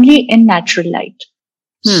work only in natural light.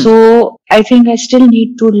 So I think I still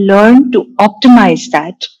need to learn to optimize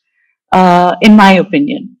that, in my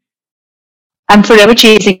opinion. I'm forever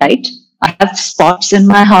chasing light. I have spots in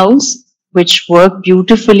my house which work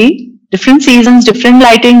beautifully. Different seasons, different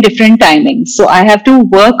lighting, different timings. So I have to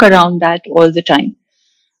work around that all the time.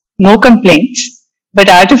 No complaints. But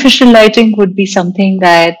artificial lighting would be something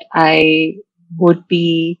that I would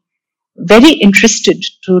be very interested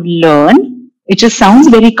to learn. it just sounds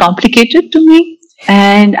very complicated to me.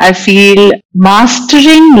 And I feel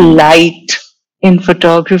mastering light in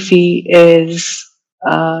photography is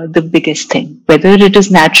the biggest thing. Whether it is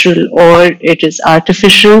natural or it is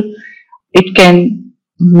artificial, it can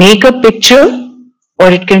make a picture or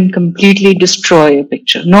it can completely destroy a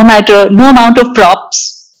picture. No amount of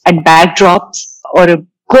props and backdrops or a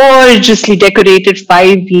gorgeously decorated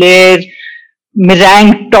 5-layer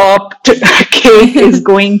meringue topped cake is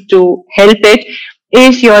going to help it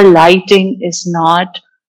if your lighting is not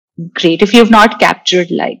great, if you've not captured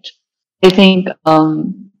light. I think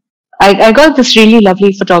I got this really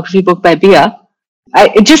lovely photography book by Bia.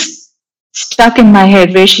 It just stuck in my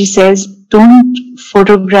head where she says, don't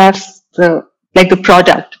photograph the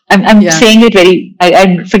product. I'm saying it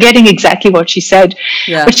I'm forgetting exactly what she said,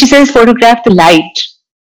 but she says photograph the light.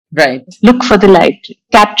 Right. Look for the light.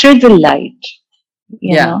 Capture the light.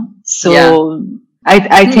 You know? So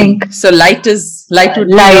I think so. Light would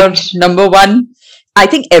be your number one. I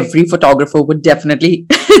think every photographer would definitely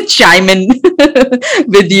chime in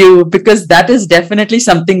with you, because that is definitely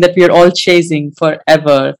something that we are all chasing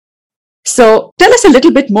forever. So tell us a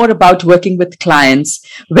little bit more about working with clients.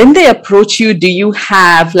 When they approach you, do you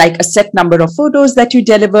have like a set number of photos that you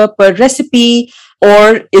deliver per recipe?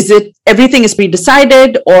 Or is it everything is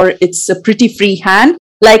pre-decided, or it's a pretty free hand?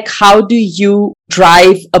 Like, how do you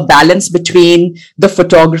drive a balance between the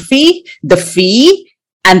photography, the fee,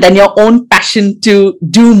 and then your own passion to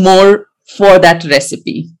do more for that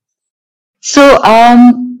recipe? So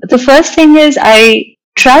the first thing is I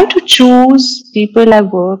try to choose people I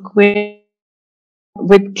work with.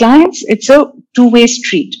 With clients, it's a two-way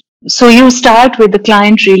street. So you start with the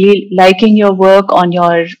client really liking your work on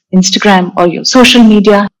your Instagram or your social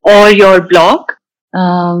media or your blog.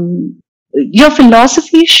 Your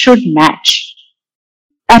philosophy should match.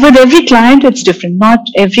 And with every client, it's different. Not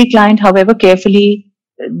every client, however carefully,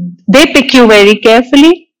 they pick you very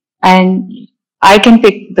carefully, and I can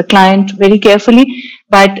pick the client very carefully,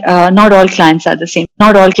 but not all clients are the same.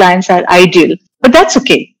 Not all clients are ideal, but that's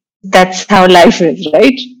okay. That's how life is,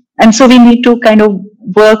 right? And so we need to kind of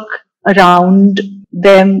work around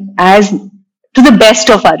them as to the best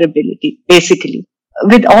of our ability, basically.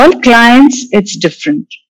 With all clients, it's different.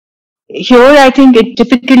 Here, I think it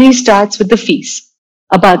typically starts with the fees,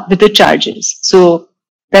 with the charges. So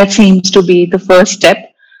that seems to be the first step.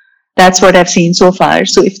 That's what I've seen so far.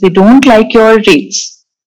 So if they don't like your rates,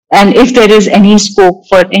 and if there is any scope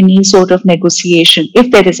for any sort of negotiation,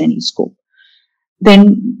 if there is any scope,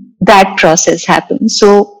 then that process happens.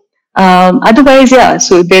 So otherwise,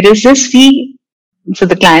 so there is this fee. So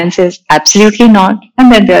the client says absolutely not,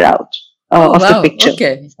 and then they're out of the picture.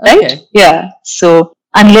 Okay. Right? Yeah. So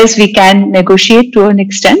unless we can negotiate to an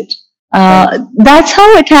extent, that's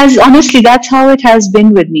how it has. Honestly, that's how it has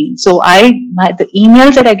been with me. So the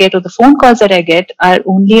emails that I get or the phone calls that I get are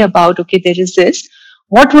only about, okay, there is this.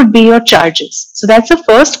 What would be your charges? So that's the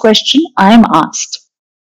first question I am asked.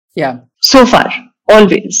 Yeah. So far,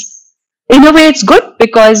 always. In a way, it's good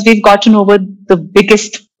because we've gotten over the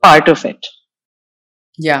biggest part of it.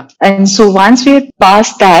 Yeah. And so once we are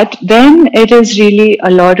past that, then it is really a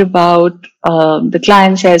lot about the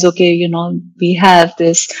client says, okay, we have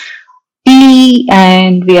this tea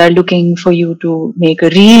and we are looking for you to make a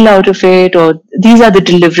reel out of it, or these are the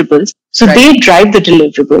deliverables. So they drive the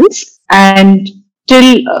deliverables. And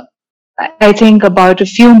till I think about a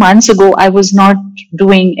few months ago, I was not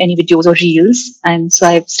doing any videos or reels. And so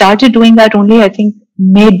I started doing that only, I think,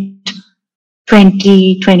 mid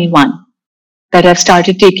 2021, that I've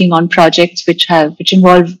started taking on projects which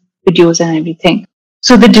involve videos and everything.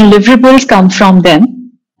 So the deliverables come from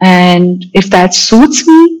them. And if that suits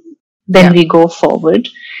me, then we go forward.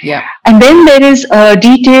 Yeah. And then there is a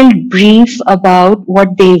detailed brief about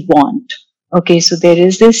what they want. Okay, so there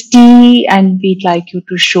is this tea and we'd like you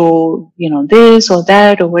to show, this or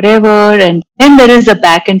that or whatever. And then there is a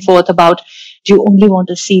back and forth about, do you only want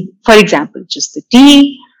to see, for example, just the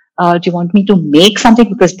tea? Do you want me to make something?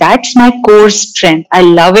 Because that's my core strength. I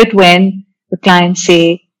love it when the clients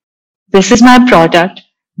say, this is my product,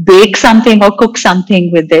 bake something or cook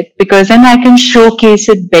something with it, because then I can showcase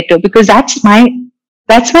it better, because that's my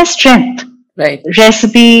strength. Right.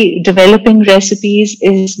 Developing recipes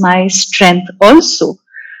is my strength also.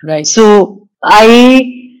 Right. So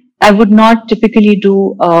I would not typically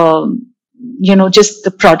do, just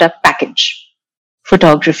the product package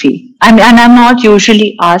photography. And I'm not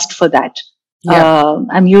usually asked for that. Yeah.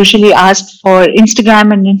 I'm usually asked for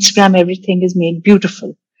Instagram, and Instagram, everything is made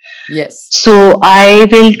beautiful. Yes. So I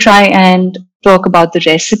will try and talk about the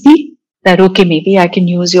recipe. That, okay, maybe I can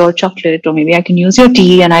use your chocolate or maybe I can use your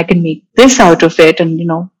tea and I can make this out of it. And,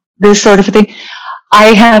 this sort of a thing.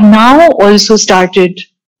 I have now also started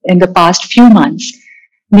in the past few months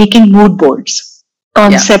making mood boards,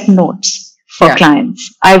 concept notes for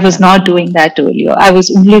clients. I was not doing that earlier. I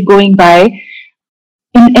was only going by,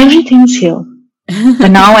 and everything's here. But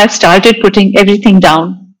now I've started putting everything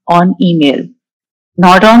down on email,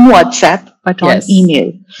 not on WhatsApp, but on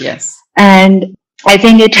email. Yes. And I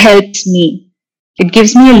think it helps me. It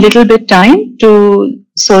gives me a little bit time to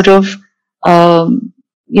sort of,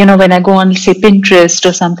 when I go on, say, Pinterest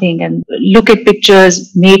or something and look at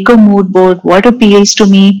pictures, make a mood board, what appeals to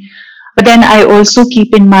me. But then I also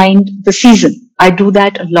keep in mind the season. I do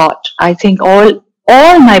that a lot. I think all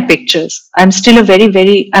my pictures, I'm still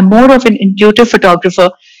I'm more of an intuitive photographer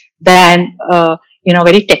than,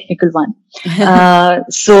 very technical one.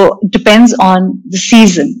 So it depends on the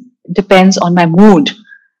season, depends on my mood.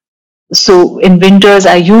 So in winters,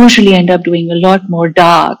 I usually end up doing a lot more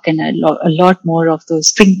dark and a lot more of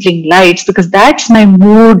those twinkling lights because that's my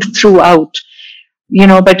mood throughout.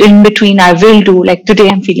 But in between I will do, like today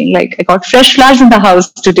I'm feeling like I got fresh flowers in the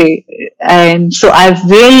house today. And so I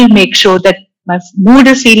will make sure that my mood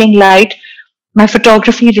is feeling light. My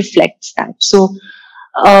photography reflects that. So,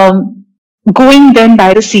 going then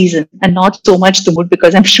by the season and not so much the mood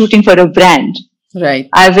because I'm shooting for a brand. Right.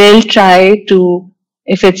 I will try to,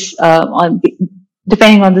 if it's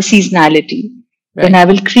depending on the seasonality, then I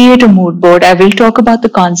will create a mood board. I will talk about the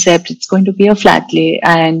concept. It's going to be a flat lay,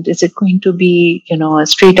 and is it going to be, a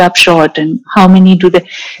straight up shot, and how many do they?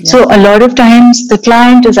 Yeah. So a lot of times the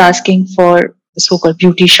client is asking for so-called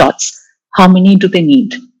beauty shots. How many do they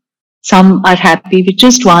need? Some are happy with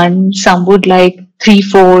just one. Some would like 3,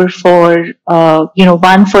 4 for,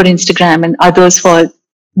 one for Instagram and others for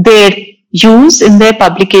their use in their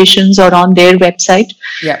publications or on their website.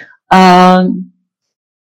 Yeah.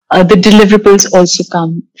 The deliverables also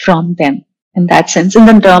come from them in that sense, in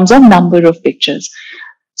the terms of number of pictures.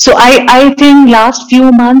 So I think last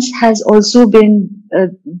few months has also been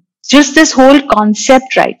just this whole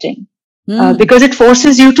concept writing. Because it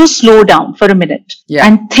forces you to slow down for a minute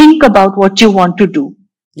and think about what you want to do.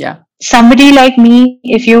 Yeah. Somebody like me,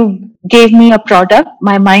 if you gave me a product,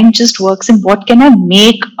 my mind just works in what can I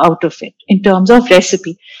make out of it in terms of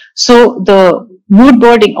recipe. So the mood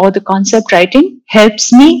boarding or the concept writing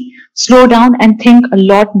helps me slow down and think a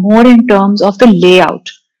lot more in terms of the layout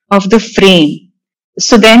of the frame.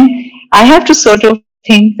 So then I have to sort of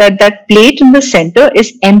think that plate in the center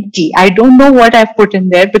is empty. I don't know what I've put in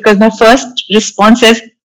there because my first response is,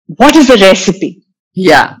 what is the recipe?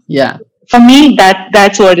 Yeah. For me,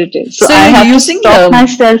 that's what it is. So I have to stop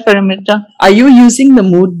myself for a minute. Are you using the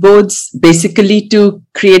mood boards basically to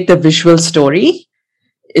create the visual story?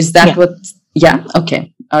 Is that what? Yeah.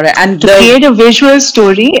 Okay. All right. And to create a visual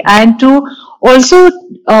story and to also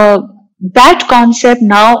that concept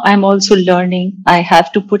now I'm also learning. I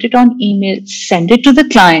have to put it on email, send it to the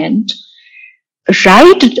client,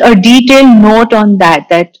 write a detailed note on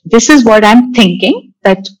that this is what I'm thinking,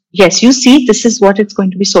 that yes, you see, this is what it's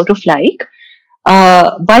going to be sort of like.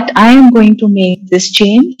 But I am going to make this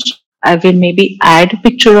change. I will maybe add a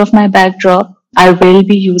picture of my backdrop. I will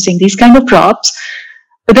be using these kind of props.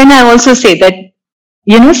 But then I also say that,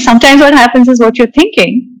 sometimes what happens is what you're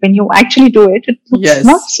thinking, when you actually do it, it's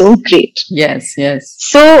not so great. Yes.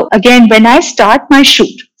 So again, when I start my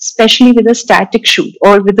shoot, especially with a static shoot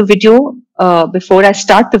or with a video, before I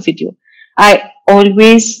start the video, I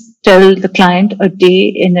always tell the client a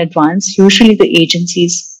day in advance, usually the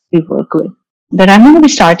agencies we work with, that I'm going to be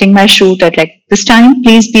starting my shoot at like this time,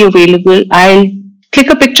 please be available. I'll click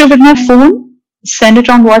a picture with my phone, send it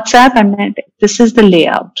on WhatsApp, and this is the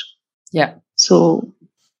layout. Yeah. So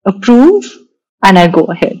approve and I go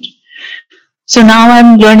ahead. So now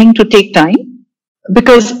I'm learning to take time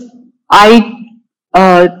because I,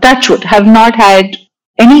 touch wood, have not had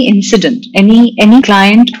any incident, any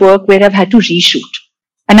client work where I've had to reshoot.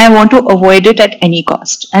 And I want to avoid it at any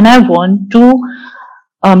cost. And I want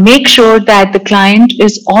to make sure that the client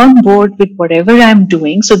is on board with whatever I'm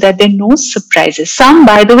doing so that there are no surprises. Some,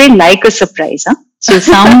 by the way, like a surprise. Huh? So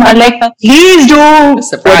some are like, please do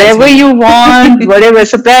whatever you want, whatever,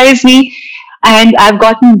 surprise me. And I've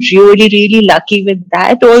gotten really, really lucky with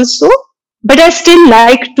that also. But I still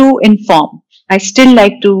like to inform. I still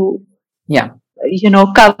like to,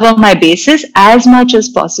 cover my bases as much as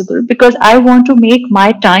possible because I want to make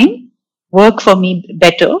my time work for me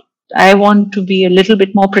better. I want to be a little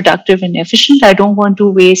bit more productive and efficient. I don't want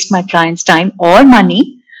to waste my client's time or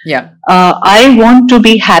money. Yeah. I want to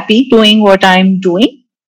be happy doing what I'm doing.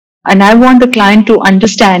 And I want the client to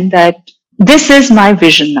understand that this is my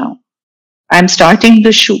vision now. I'm starting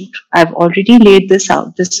the shoot. I've already laid this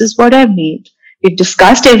out. This is what I've made. we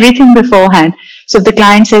discussed everything beforehand. So if the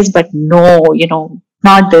client says, but no,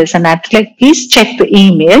 not this, and I'm like, please check the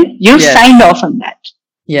email. You've signed off on that.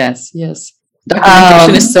 Yes.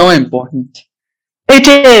 Documentation is so important.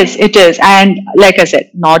 It is. And like I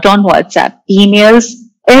said, not on WhatsApp, emails,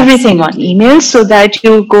 everything on emails, so that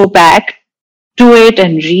you go back to it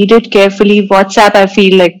and read it carefully. WhatsApp, I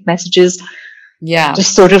feel like messages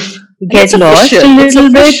just sort of get lost a little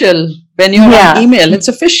bit. It's official. When you're on email, it's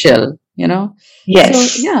official,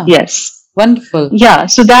 Yes. So, yes. Wonderful. Yeah.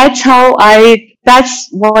 So that's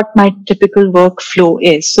what my typical workflow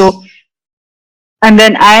is. So, and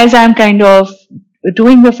then as I'm kind of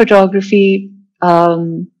doing the photography,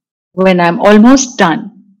 when I'm almost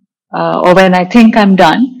done, or when I think I'm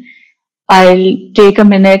done, I'll take a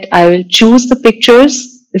minute. I will choose the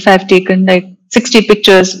pictures. If I've taken like 60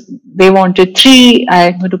 pictures, they wanted 3.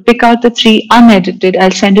 I'm going to pick out the 3 unedited. I'll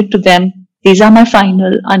send it to them. These are my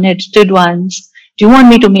final unedited ones. Do you want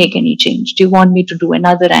me to make any change? Do you want me to do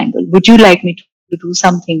another angle? Would you like me to do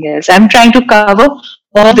something else? I'm trying to cover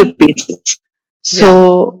all the bases.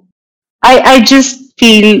 So I just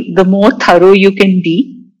feel the more thorough you can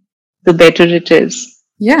be, the better it is.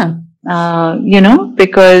 Yeah.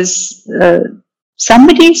 Because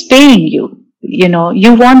somebody is paying you.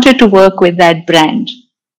 You wanted to work with that brand.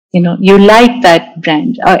 You like that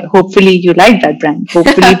brand. Hopefully you like that brand.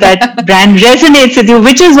 Hopefully that brand resonates with you,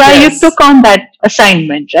 which is why you took on that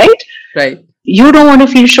assignment, right? Right. You don't want to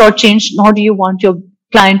feel shortchanged, nor do you want your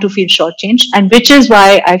client to feel shortchanged. And which is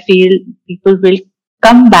why I feel people will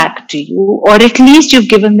come back to you, or at least you've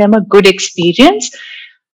given them a good experience.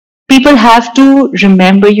 People have to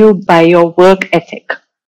remember you by your work ethic.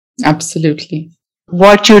 Absolutely.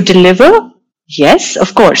 What you deliver, yes,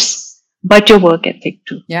 of course. But your work ethic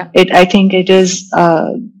too. Yeah. I think it is,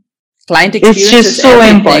 client experience it's just is so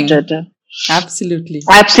everything. important. Absolutely.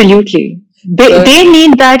 They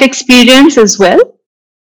need that experience as well.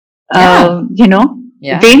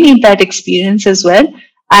 They need that experience as well,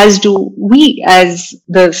 as do we as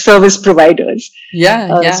the service providers.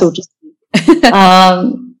 So to speak.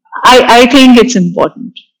 I think it's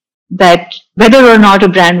important that whether or not a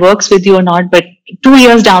brand works with you or not, but 2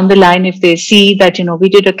 years down the line, if they see that, we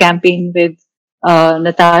did a campaign with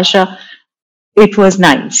Natasha, it was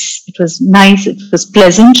nice. It was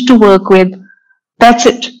pleasant to work with. That's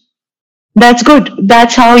it. That's good.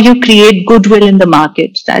 That's how you create goodwill in the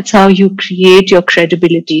market. That's how you create your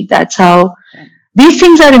credibility. That's how these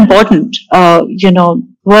things are important.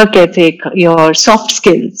 Work ethic, your soft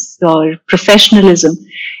skills, your professionalism.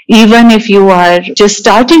 Even if you are just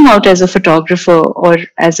starting out as a photographer or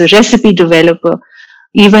as a recipe developer,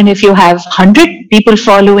 even if you have 100 people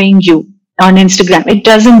following you on Instagram, it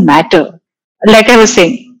doesn't matter. Like I was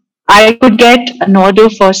saying, I could get an order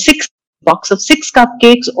for 6 box of 6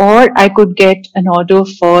 cupcakes, or I could get an order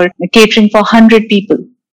for catering for 100 people.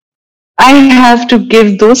 I have to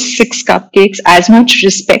give those 6 cupcakes as much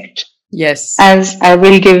respect as I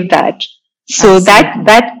will give that. So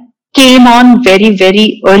that came on very,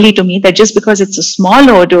 very early to me, that just because it's a small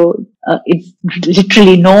order, it's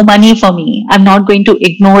literally no money for me. I'm not going to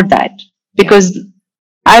ignore that, because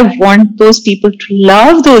I want those people to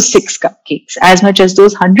love those 6 cupcakes as much as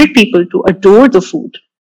those 100 people to adore the food.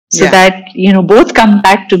 So that, both come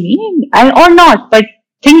back to me or not, but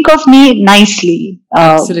think of me nicely.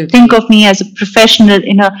 Think of me as a professional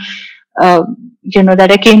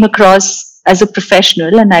that I came across as a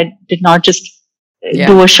professional, and I did not just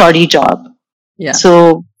do a shoddy job.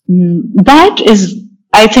 So that is,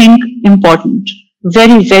 I think, important.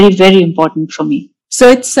 Very, very, very important for me. So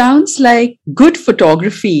it sounds like good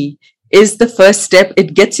photography is the first step.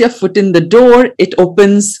 It gets your foot in the door, it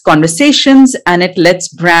opens conversations, and it lets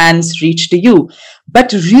brands reach to you.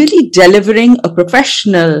 But really delivering a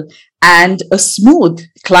professional and a smooth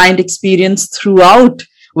client experience throughout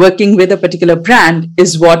working with a particular brand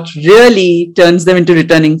is what really turns them into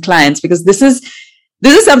returning clients. Because this is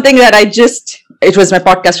something that it was my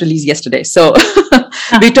podcast release yesterday. So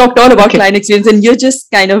we talked all about client experience, and you're just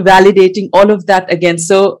kind of validating all of that again.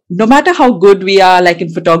 So no matter how good we are, like in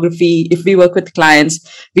photography, if we work with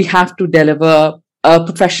clients, we have to deliver a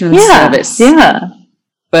professional service. Yeah.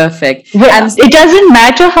 Perfect. Well, and it doesn't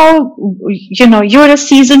matter how, you're a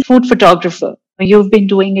seasoned food photographer. You've been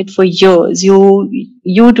doing it for years.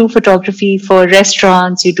 You do photography for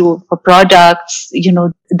restaurants, you do for products,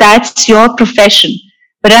 that's your profession.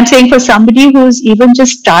 But I'm saying for somebody who's even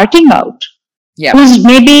just starting out, who's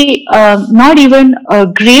maybe not even a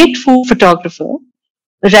great food photographer,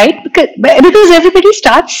 right? Because everybody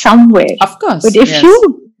starts somewhere. Of course. But if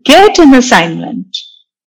you get an assignment,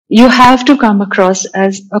 you have to come across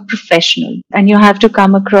as a professional, and you have to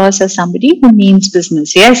come across as somebody who means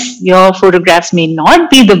business. Yes, your photographs may not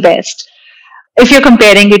be the best if you're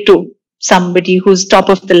comparing it to somebody who's top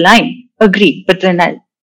of the line. Agree. But then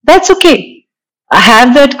that's okay. I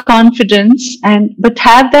have that confidence, but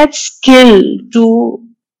have that skill to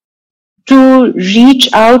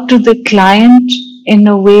reach out to the client in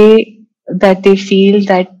a way that they feel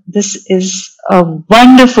that this is a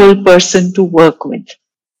wonderful person to work with.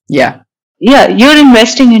 Yeah. Yeah, you're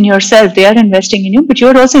investing in yourself. They are investing in you, but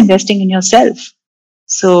you're also investing in yourself.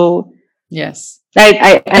 So yes,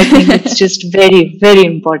 I think it's just very, very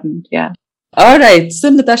important. Yeah. All right. So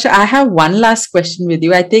Natasha, I have one last question with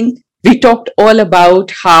you. I think we talked all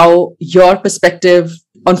about how your perspective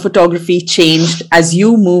on photography changed as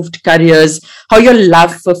you moved careers, how your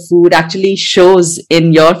love for food actually shows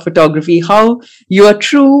in your photography, how your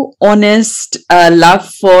true, honest love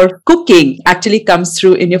for cooking actually comes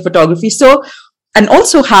through in your photography. So, and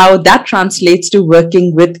also how that translates to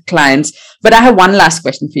working with clients. But I have one last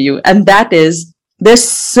question for you, and that is, there's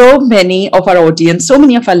so many of our audience, so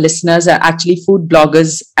many of our listeners are actually food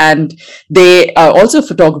bloggers, and they are also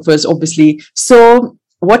photographers, obviously. So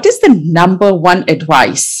what is the number one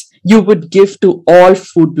advice you would give to all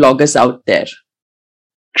food bloggers out there?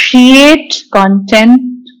 Create content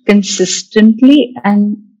consistently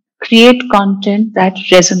and create content that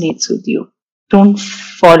resonates with you. Don't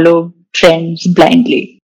follow trends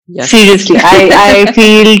blindly. Yes. Seriously, I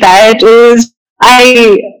feel that is,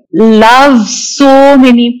 I love so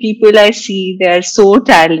many people I see. They're so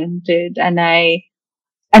talented,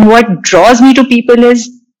 and what draws me to people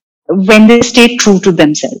is when they stay true to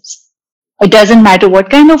themselves. It doesn't matter what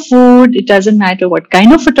kind of food, it doesn't matter what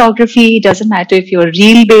kind of photography, it doesn't matter if you're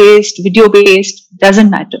reel based, video based, doesn't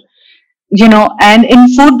matter. And in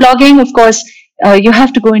food blogging, of course, you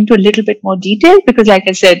have to go into a little bit more detail because, like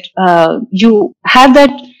I said, you have that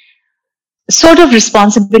sort of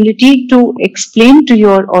responsibility to explain to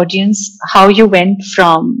your audience how you went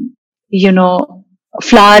from,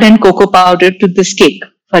 flour and cocoa powder to this cake,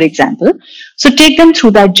 for example. So take them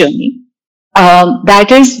through that journey.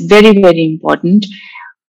 That is very, very important.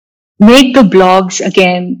 Make the blogs,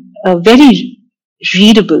 again, very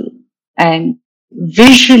readable and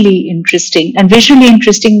visually interesting. And visually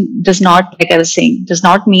interesting does not, like I was saying, does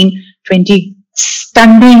not mean 20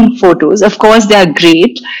 stunning photos. Of course, they are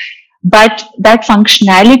great, but that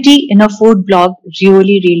functionality in a food blog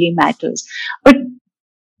really, really matters. But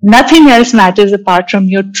nothing else matters apart from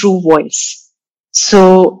your true voice.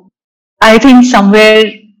 So I think somewhere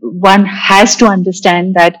one has to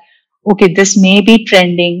understand that, okay, this may be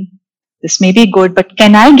trending, this may be good, but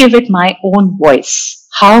can I give it my own voice?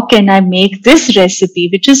 How can I make this recipe,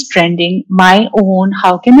 which is trending, my own?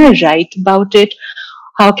 How can I write about it?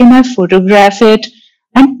 How can I photograph it?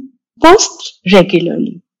 And post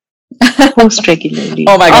regularly. Oh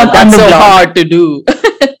my God, that's so hard to do.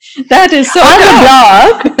 That is so on the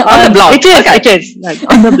blog. On the blog. It is. Like,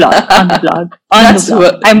 on the blog. Because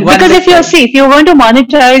if you're going to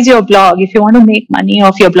monetize your blog, if you want to make money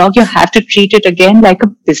off your blog, you have to treat it again like a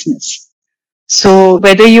business. So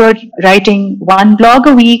whether you're writing one blog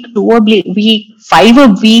a week, 2 a week, 5 a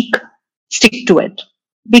week, stick to it.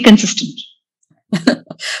 Be consistent.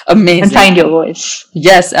 Amazing. And find your voice.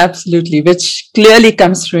 Yes, absolutely, which clearly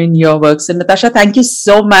comes through in your works. And Natasha, thank you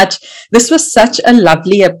so much. This was such a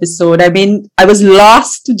lovely episode. I mean, I was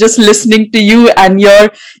lost just listening to you and your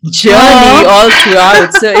journey all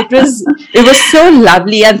throughout. So it was so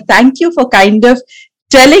lovely. And thank you for kind of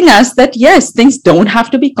telling us that, yes, things don't have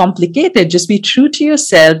to be complicated. Just be true to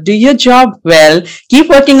yourself, do your job well, keep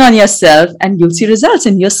working on yourself, and you'll see results.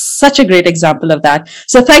 And you're such a great example of that.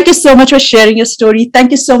 So thank you so much for sharing your story.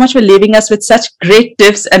 Thank you so much for leaving us with such great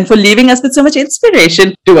tips and for leaving us with so much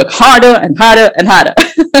inspiration to work harder and harder and harder.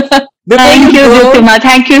 Thank you, Diptima.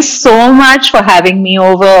 Thank you so much for having me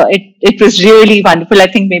over. It was really wonderful. I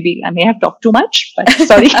think maybe I may have talked too much, but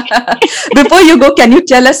sorry. Before you go, can you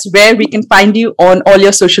tell us where we can find you on all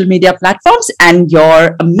your social media platforms and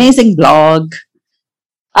your amazing blog?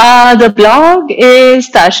 The blog is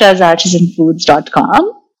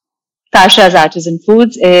tashasartisanfoods.com. Tasha's Artisan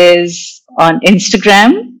Foods is on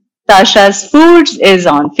Instagram. Tasha's Foods is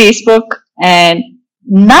on Facebook, and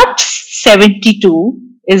Nuts72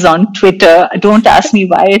 is on Twitter. Don't ask me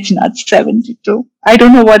why it's Nuts72. I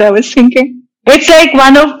don't know what I was thinking. It's like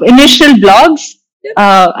one of initial blogs.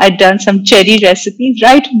 I'd done some cherry recipes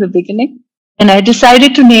right in the beginning, and I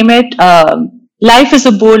decided to name it Life is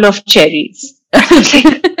a Bowl of Cherries.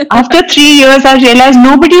 After 3 years, I realized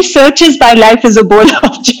nobody searches by Life is a Bowl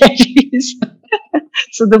of Cherries.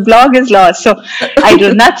 So the blog is lost. So I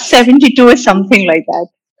do Nuts72 is something like that.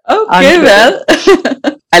 Okay, well,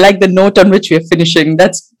 I like the note on which we are finishing.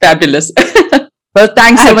 That's fabulous. Well,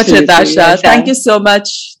 thanks so much, Natasha. Yes, Thank you so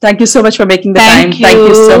much. Thank you so much for making the Thank time. Thank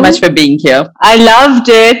you so much for being here. I loved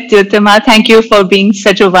it, Jyotima. Thank you for being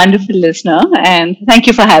such a wonderful listener. And thank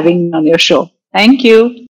you for having me on your show. Thank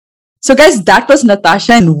you. So, guys, that was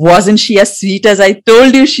Natasha. And wasn't she as sweet as I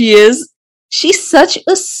told you she is? She's such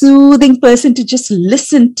a soothing person to just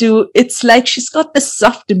listen to. It's like she's got this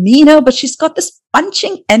soft demeanor, but she's got this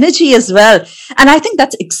punching energy as well. And I think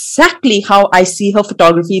that's exactly how I see her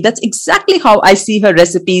photography. That's exactly how I see her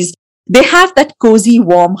recipes. They have that cozy,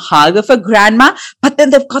 warm hug of a grandma, but then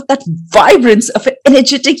they've got that vibrance of an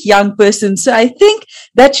energetic young person. So I think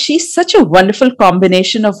that she's such a wonderful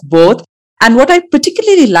combination of both. And what I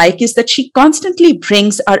particularly like is that she constantly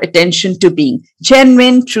brings our attention to being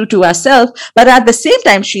genuine, true to ourselves. But at the same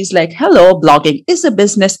time, she's like, hello, blogging is a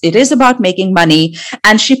business. It is about making money.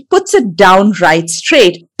 And she puts it down right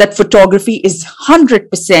straight that photography is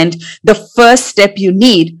 100% the first step you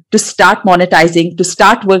need to start monetizing, to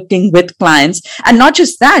start working with clients. And not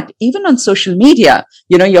just that, even on social media,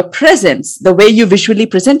 your presence, the way you visually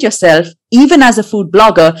present yourself, even as a food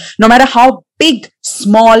blogger, no matter how big,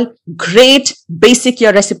 small, great, basic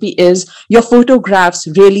your recipe is, your photographs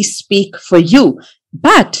really speak for you.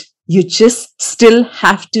 But you just still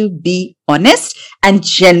have to be honest and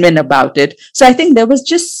genuine about it. So I think there was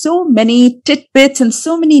just so many tidbits and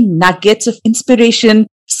so many nuggets of inspiration,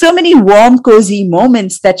 so many warm, cozy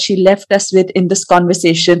moments that she left us with in this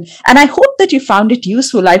conversation. And I hope that you found it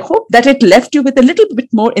useful. I hope that it left you with a little bit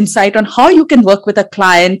more insight on how you can work with a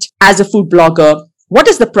client as a food blogger. What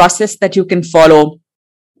is the process that you can follow?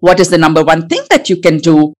 What is the number one thing that you can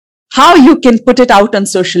do? How you can put it out on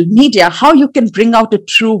social media, how you can bring out a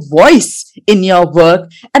true voice in your work,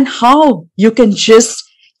 and how you can just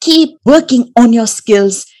keep working on your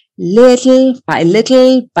skills little by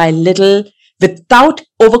little by little without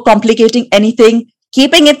overcomplicating anything,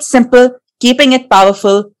 keeping it simple, keeping it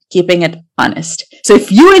powerful, keeping it honest. So if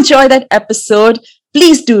you enjoy that episode,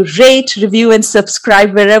 please do rate, review, and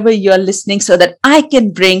subscribe wherever you're listening so that I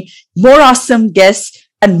can bring more awesome guests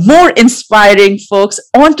and more inspiring folks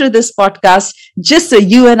onto this podcast just so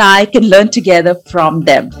you and I can learn together from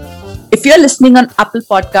them. If you're listening on Apple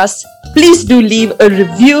Podcasts, please do leave a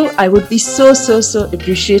review. I would be so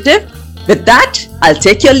appreciative. With that, I'll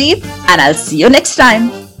take your leave and I'll see you next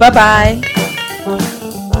time. Bye-bye.